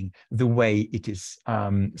working the way it is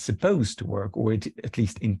supposed to work, or at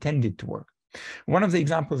least intended to work. One of the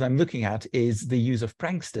examples I'm looking at is the use of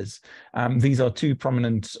pranksters. These are 2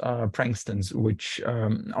 prominent pranksters which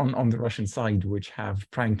on the Russian side, which have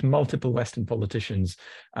pranked multiple Western politicians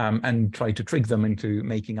and tried to trick them into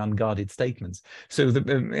making unguarded statements. So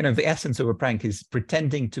the essence of a prank is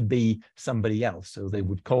pretending to be somebody else. So they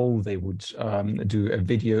would call, they would do a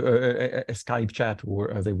video, a Skype chat,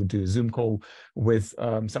 or they would do a Zoom call with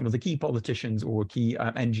some of the key politicians or key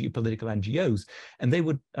political NGOs, and they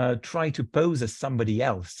would try to pose as somebody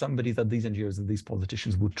else, somebody that these NGOs and these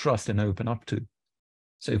politicians would trust and open up to.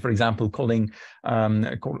 So, for example, calling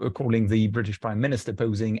the British Prime Minister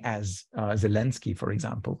posing as Zelensky, for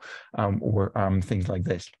example, or things like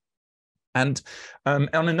this. And on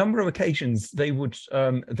a number of occasions, they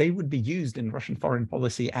would be used in Russian foreign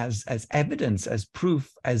policy as evidence, as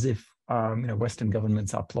proof, as if Western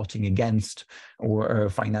governments are plotting against or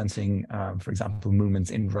financing, for example, movements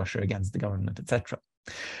in Russia against the government, etc.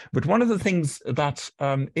 But one of the things that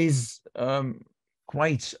is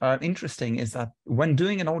quite interesting is that when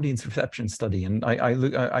doing an audience reception study, and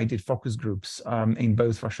I did focus groups in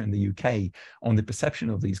both Russia and the UK on the perception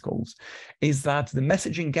of these calls, is that the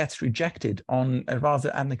messaging gets rejected on a rather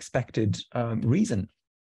unexpected reason.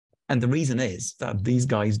 And the reason is that these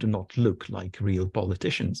guys do not look like real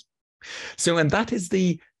politicians. So, and that is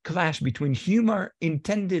the clash between humor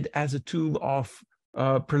intended as a tool of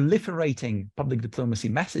proliferating public diplomacy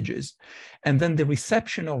messages, and then the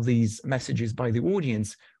reception of these messages by the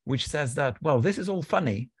audience, which says that, well, this is all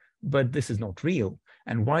funny, but this is not real.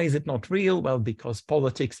 And why is it not real? Well, because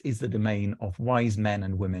politics is the domain of wise men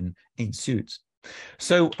and women in suits.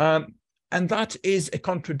 So, and that is a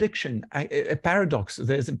contradiction, a paradox.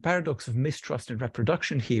 There's a paradox of mistrust and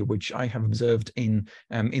reproduction here, which I have observed in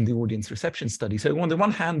the audience reception study. So on the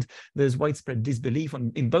one hand, there's widespread disbelief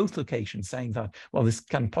in both locations, saying that, well, this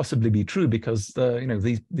can possibly be true because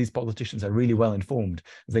these politicians are really well informed.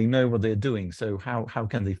 They know what they're doing. So how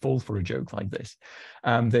can they fall for a joke like this?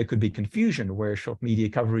 There could be confusion where short media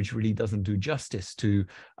coverage really doesn't do justice to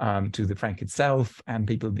the prank itself, and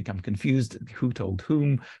people become confused: who told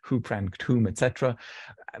whom, who pranked whom, etc.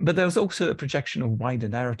 But there's also a projection of wider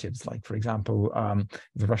narratives, like, for example,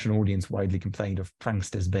 the Russian audience widely complained of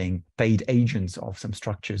pranksters being paid agents of some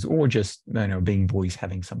structures, or just being boys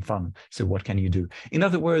having some fun. So what can you do? In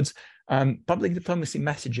other words, public diplomacy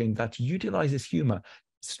messaging that utilizes humor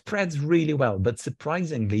spreads really well, but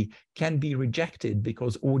surprisingly can be rejected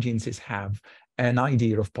because audiences have an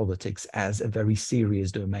idea of politics as a very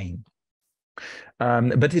serious domain.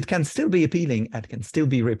 But it can still be appealing and can still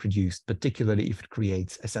be reproduced, particularly if it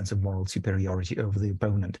creates a sense of moral superiority over the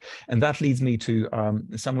opponent. And that leads me to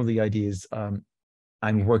some of the ideas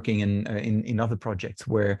I'm working in other projects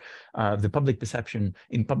where the public perception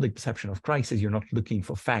of crisis, you're not looking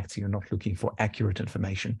for facts, you're not looking for accurate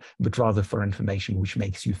information, but rather for information which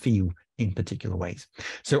makes you feel in particular ways.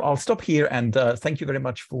 So I'll stop here, and thank you very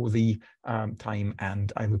much for the time,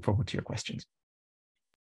 and I look forward to your questions.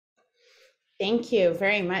 Thank you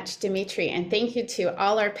very much, Dmitry, and thank you to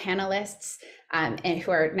all our panelists and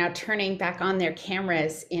who are now turning back on their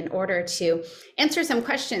cameras in order to answer some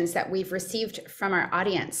questions that we've received from our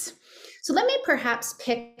audience. So let me perhaps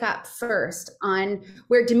pick up first on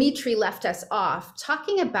where Dmitry left us off,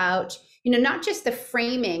 talking about, not just the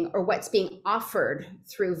framing or what's being offered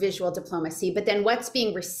through visual diplomacy, but then what's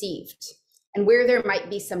being received and where there might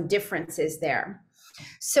be some differences there.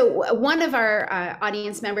 So one of our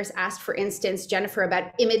audience members asked, for instance, Jennifer,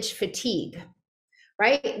 about image fatigue,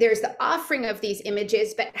 right? There's the offering of these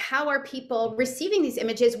images, but how are people receiving these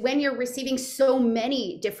images when you're receiving so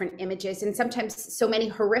many different images and sometimes so many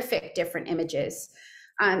horrific different images?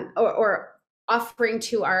 Or offering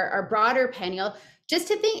to our broader panel, just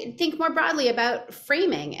to think more broadly about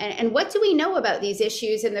framing and what do we know about these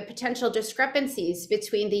issues and the potential discrepancies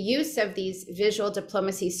between the use of these visual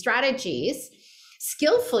diplomacy strategies,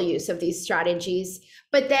 skillful use of these strategies,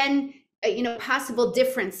 but then possible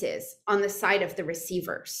differences on the side of the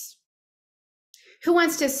receivers. Who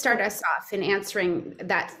wants to start us off in answering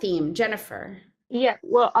that theme? Jennifer. Yeah,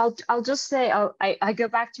 well, I'll just say I go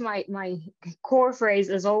back to my core phrase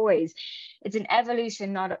as always. It's an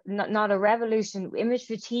evolution, not a revolution. Image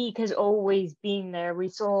fatigue has always been there. We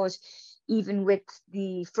saw it even with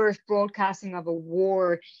the first broadcasting of a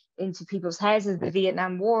war into people's houses, the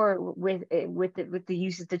Vietnam War, with the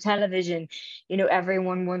use of the television.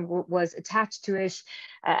 Everyone was attached to it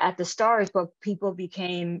at the start, but people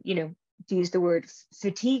became, to use the word,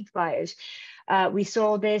 fatigued by it. We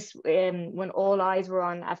saw this when all eyes were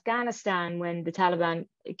on Afghanistan, when the Taliban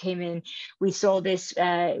came in. We saw this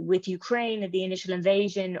with Ukraine at the initial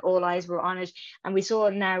invasion, all eyes were on it. And we saw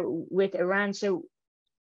it now with Iran. So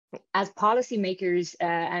as policymakers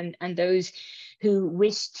and those who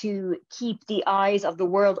wish to keep the eyes of the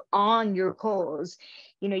world on your cause,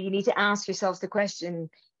 you need to ask yourselves the question,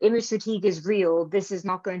 image fatigue is real. This is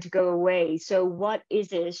not going to go away. So what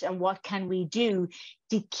is it and what can we do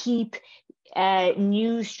to keep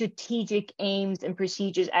new strategic aims and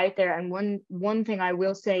procedures out there? And one thing I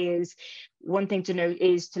will say is, one thing to note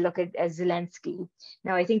is to look at Zelensky.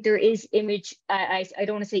 Now, I think there is image, I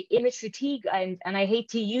don't want to say image fatigue, and I hate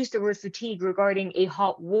to use the word fatigue regarding a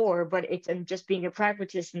hot war, but I'm just being a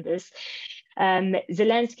pragmatist in this.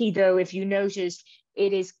 Zelensky, though, if you noticed,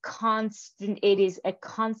 it is a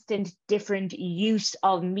constant different use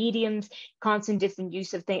of mediums, constant different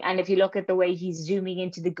use of things. And if you look at the way he's zooming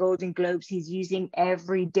into the Golden Globes, he's using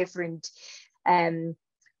every different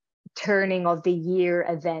turning of the year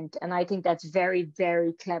event. And I think that's very,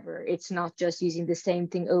 very clever. It's not just using the same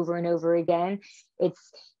thing over and over again.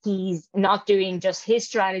 He's not doing just his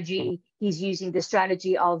strategy. He's using the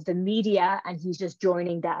strategy of the media, and he's just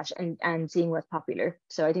joining that and seeing what's popular.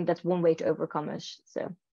 So I think that's one way to overcome it.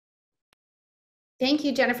 So. Thank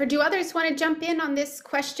you, Jennifer. Do others want to jump in on this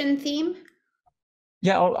question theme?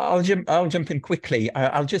 Yeah, I'll jump in quickly.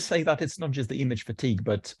 I'll just say that it's not just the image fatigue,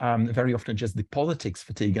 but very often just the politics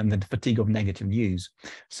fatigue and the fatigue of negative news.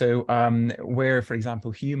 So where, for example,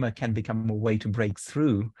 humor can become a way to break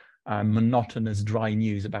through monotonous, dry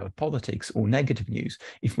news about politics or negative news.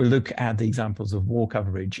 If we look at the examples of war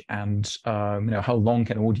coverage and how long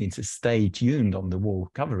can audiences stay tuned on the war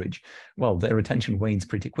coverage, well, their attention wanes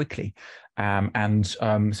pretty quickly.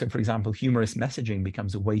 So, for example, humorous messaging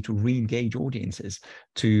becomes a way to re-engage audiences,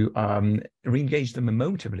 to re-engage them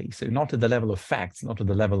emotively. So not at the level of facts, not at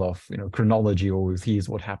the level of chronology or here's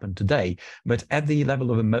what happened today, but at the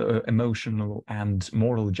level of emotional and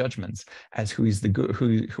moral judgments as who is the good,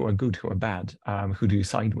 who are good, who are bad, who do you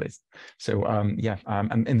side with. So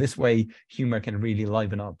and in this way, humor can really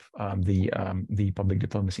liven up the public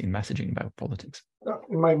diplomacy and messaging about politics.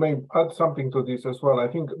 I may add something to this as well. I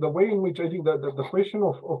think the way in which I think that the question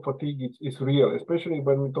of fatigue is real, especially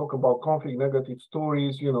when we talk about conflict, negative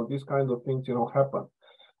stories, these kinds of things, happen.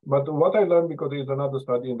 But what I learned, because there is another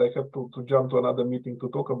study, and I have to jump to another meeting to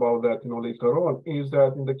talk about that, later on, is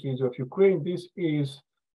that in the case of Ukraine, this is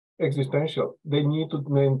existential. They need to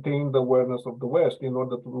maintain the awareness of the West in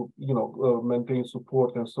order to, maintain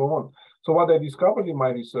support and so on. So what I discovered in my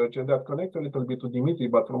research, and that connects a little bit to Dmitry,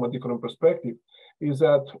 but from a different perspective, is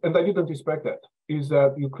that, and I didn't expect that, is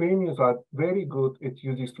that Ukrainians are very good at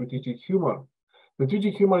using strategic humor.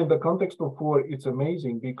 Strategic humor in the context of war, it's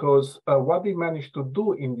amazing because what they managed to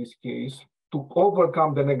do in this case to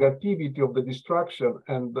overcome the negativity of the destruction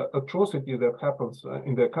and the atrocity that happens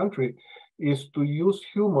in their country is to use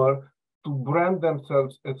humor to brand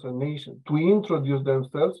themselves as a nation, to introduce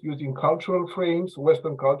themselves using cultural frames,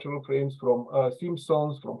 Western cultural frames from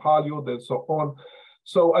Simpsons, from Hollywood, and so on.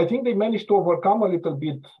 So I think they managed to overcome a little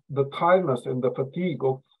bit the tiredness and the fatigue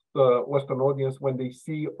of the Western audience when they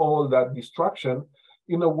see all that destruction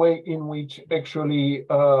in a way in which actually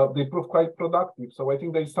they prove quite productive. So I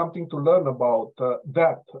think there's something to learn about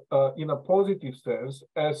that in a positive sense,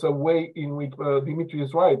 as a way in which Dmitry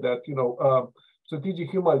is right, that, you know, strategic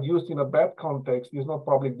humor used in a bad context is not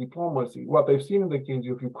public diplomacy. What I've seen in the case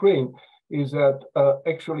of Ukraine is that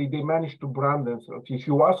actually they managed to brand themselves. If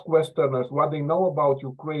you ask Westerners what they know about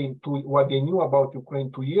Ukraine, what they knew about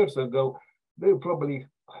Ukraine 2 years ago, they would probably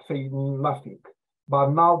say nothing.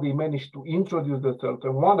 But now they managed to introduce themselves.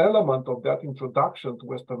 And one element of that introduction to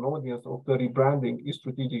Western audience of the rebranding is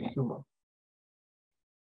strategic humor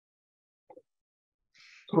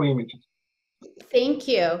through images. Thank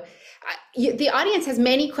you. The audience has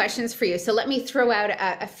many questions for you, so let me throw out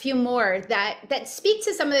a few more that speak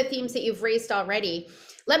to some of the themes that you've raised already.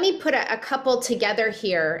 Let me put a couple together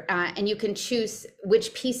here, and you can choose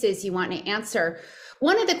which pieces you want to answer.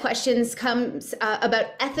 One of the questions comes about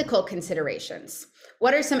ethical considerations.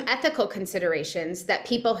 What are some ethical considerations that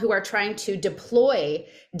people who are trying to deploy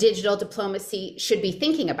digital diplomacy should be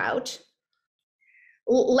thinking about?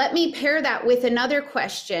 Let me pair that with another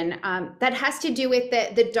question that has to do with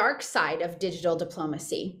the dark side of digital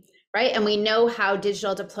diplomacy, right? And we know how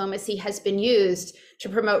digital diplomacy has been used to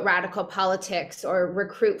promote radical politics or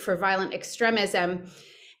recruit for violent extremism.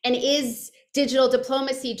 And is digital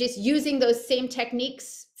diplomacy just using those same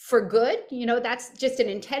techniques for good? You know, that's just an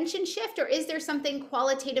intention shift, or is there something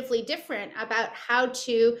qualitatively different about how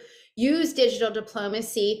to use digital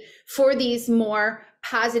diplomacy for these more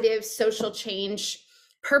positive social change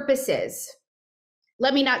purposes?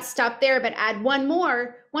 Let me not stop there, but add one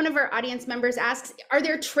more. One of our audience members asks, are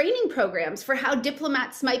there training programs for how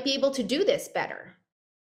diplomats might be able to do this better?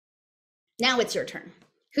 Now it's your turn.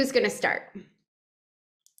 Who's going to start?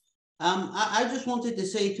 I just wanted to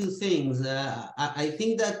say two things. I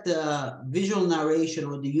think that visual narration,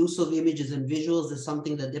 or the use of images and visuals, is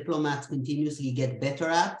something that diplomats continuously get better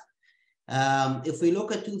at. If we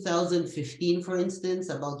look at 2015, for instance,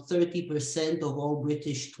 about 30% of all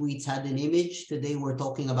British tweets had an image. Today, we're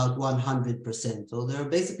talking about 100%. So there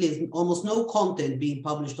basically is almost no content being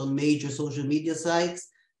published on major social media sites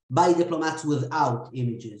by diplomats without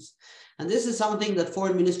images. And this is something that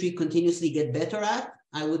foreign ministry continuously get better at.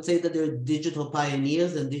 I would say that they're digital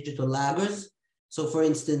pioneers and digital laggers. So for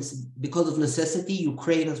instance, because of necessity,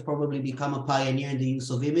 Ukraine has probably become a pioneer in the use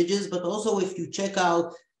of images, but also if you check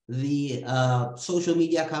out the social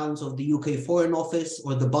media accounts of the UK Foreign Office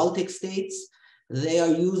or the Baltic states, they are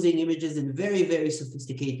using images in very, very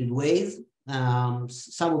sophisticated ways.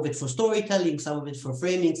 Some of it for storytelling, some of it for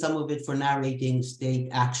framing, some of it for narrating state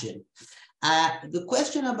action. The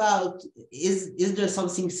question about, is there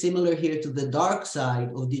something similar here to the dark side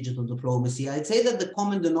of digital diplomacy? I'd say that the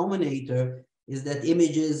common denominator is that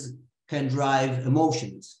images can drive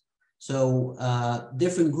emotions. So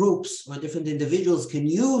different groups or different individuals can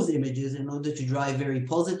use images in order to drive very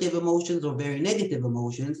positive emotions or very negative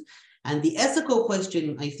emotions. And the ethical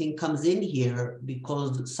question, I think, comes in here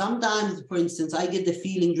because sometimes, for instance, I get the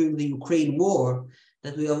feeling during the Ukraine war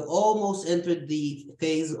that we have almost entered the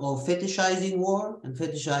phase of fetishizing war and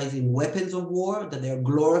fetishizing weapons of war, that they're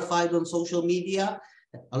glorified on social media,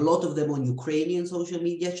 a lot of them on Ukrainian social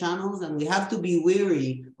media channels. And we have to be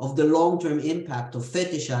wary of the long-term impact of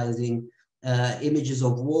fetishizing images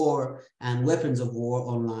of war and weapons of war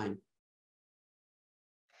online.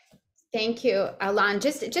 Thank you, Ilan.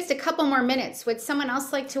 Just a couple more minutes. Would someone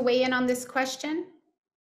else like to weigh in on this question?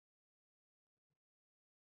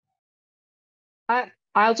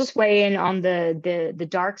 I'll just weigh in on the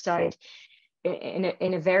dark side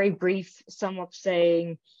in a very brief sum up,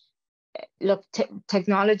 saying, look,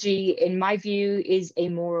 technology, in my view, is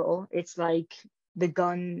amoral. It's like the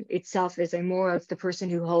gun itself is amoral. It's the person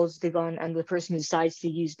who holds the gun and the person who decides to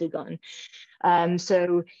use the gun.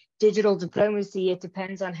 So digital diplomacy, it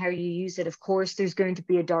depends on how you use it. Of course, there's going to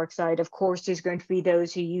be a dark side. Of course, there's going to be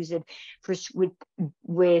those who use it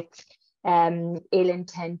with ill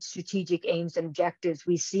intent, strategic aims and objectives.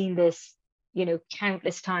 We've seen this,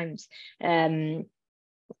 countless times.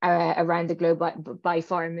 around the globe by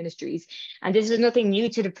foreign ministries. And this is nothing new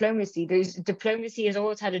to diplomacy. Diplomacy has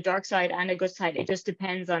always had a dark side and a good side. It just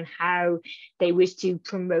depends on how they wish to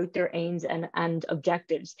promote their aims and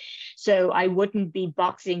objectives. So I wouldn't be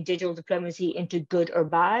boxing digital diplomacy into good or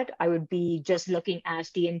bad. I would be just looking at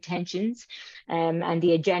the intentions and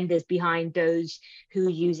the agendas behind those who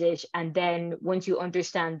use it. And then once you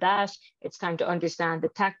understand that, it's time to understand the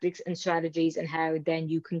tactics and strategies and how then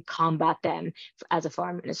you can combat them as a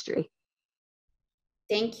foreign ministry.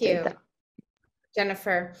 Thank you,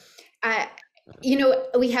 Jennifer. You know,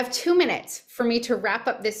 we have 2 minutes for me to wrap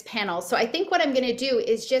up this panel. So I think what I'm going to do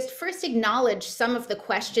is just first acknowledge some of the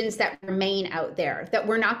questions that remain out there that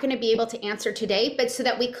we're not going to be able to answer today, but so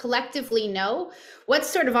that we collectively know what's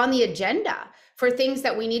sort of on the agenda for things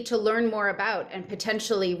that we need to learn more about and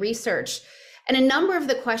potentially research. And a number of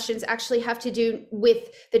the questions actually have to do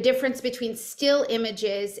with the difference between still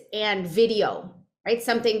images and video, right?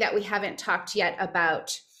 Something that we haven't talked yet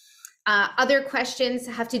about. Other questions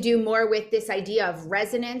have to do more with this idea of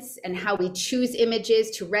resonance and how we choose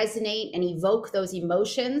images to resonate and evoke those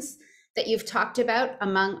emotions that you've talked about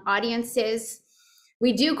among audiences.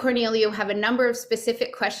 We do, Corneliu, have a number of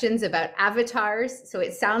specific questions about avatars. So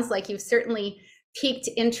it sounds like you've certainly piqued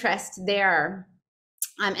interest there.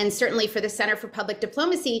 And certainly for the Center for Public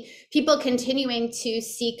Diplomacy, people continuing to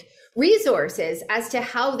seek resources as to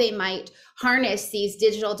how they might harness these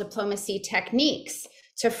digital diplomacy techniques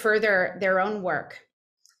to further their own work.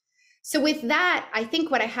 So with that, I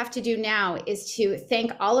think what I have to do now is to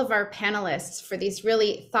thank all of our panelists for these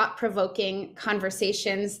really thought-provoking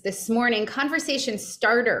conversations this morning, conversation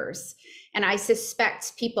starters. And I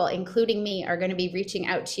suspect people, including me, are going to be reaching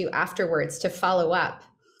out to you afterwards to follow up.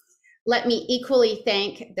 Let me equally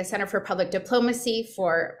thank the Center for Public Diplomacy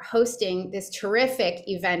for hosting this terrific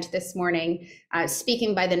event this morning.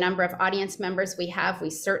 Speaking by the number of audience members we have, we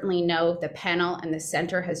certainly know the panel and the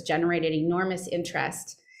center has generated enormous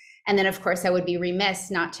interest. And then, of course, I would be remiss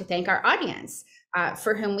not to thank our audience,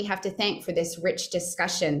 for whom we have to thank for this rich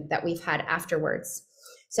discussion that we've had afterwards.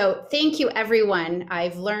 So thank you, everyone.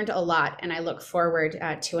 I've learned a lot, and I look forward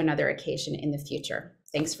to another occasion in the future.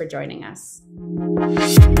 Thanks for joining us.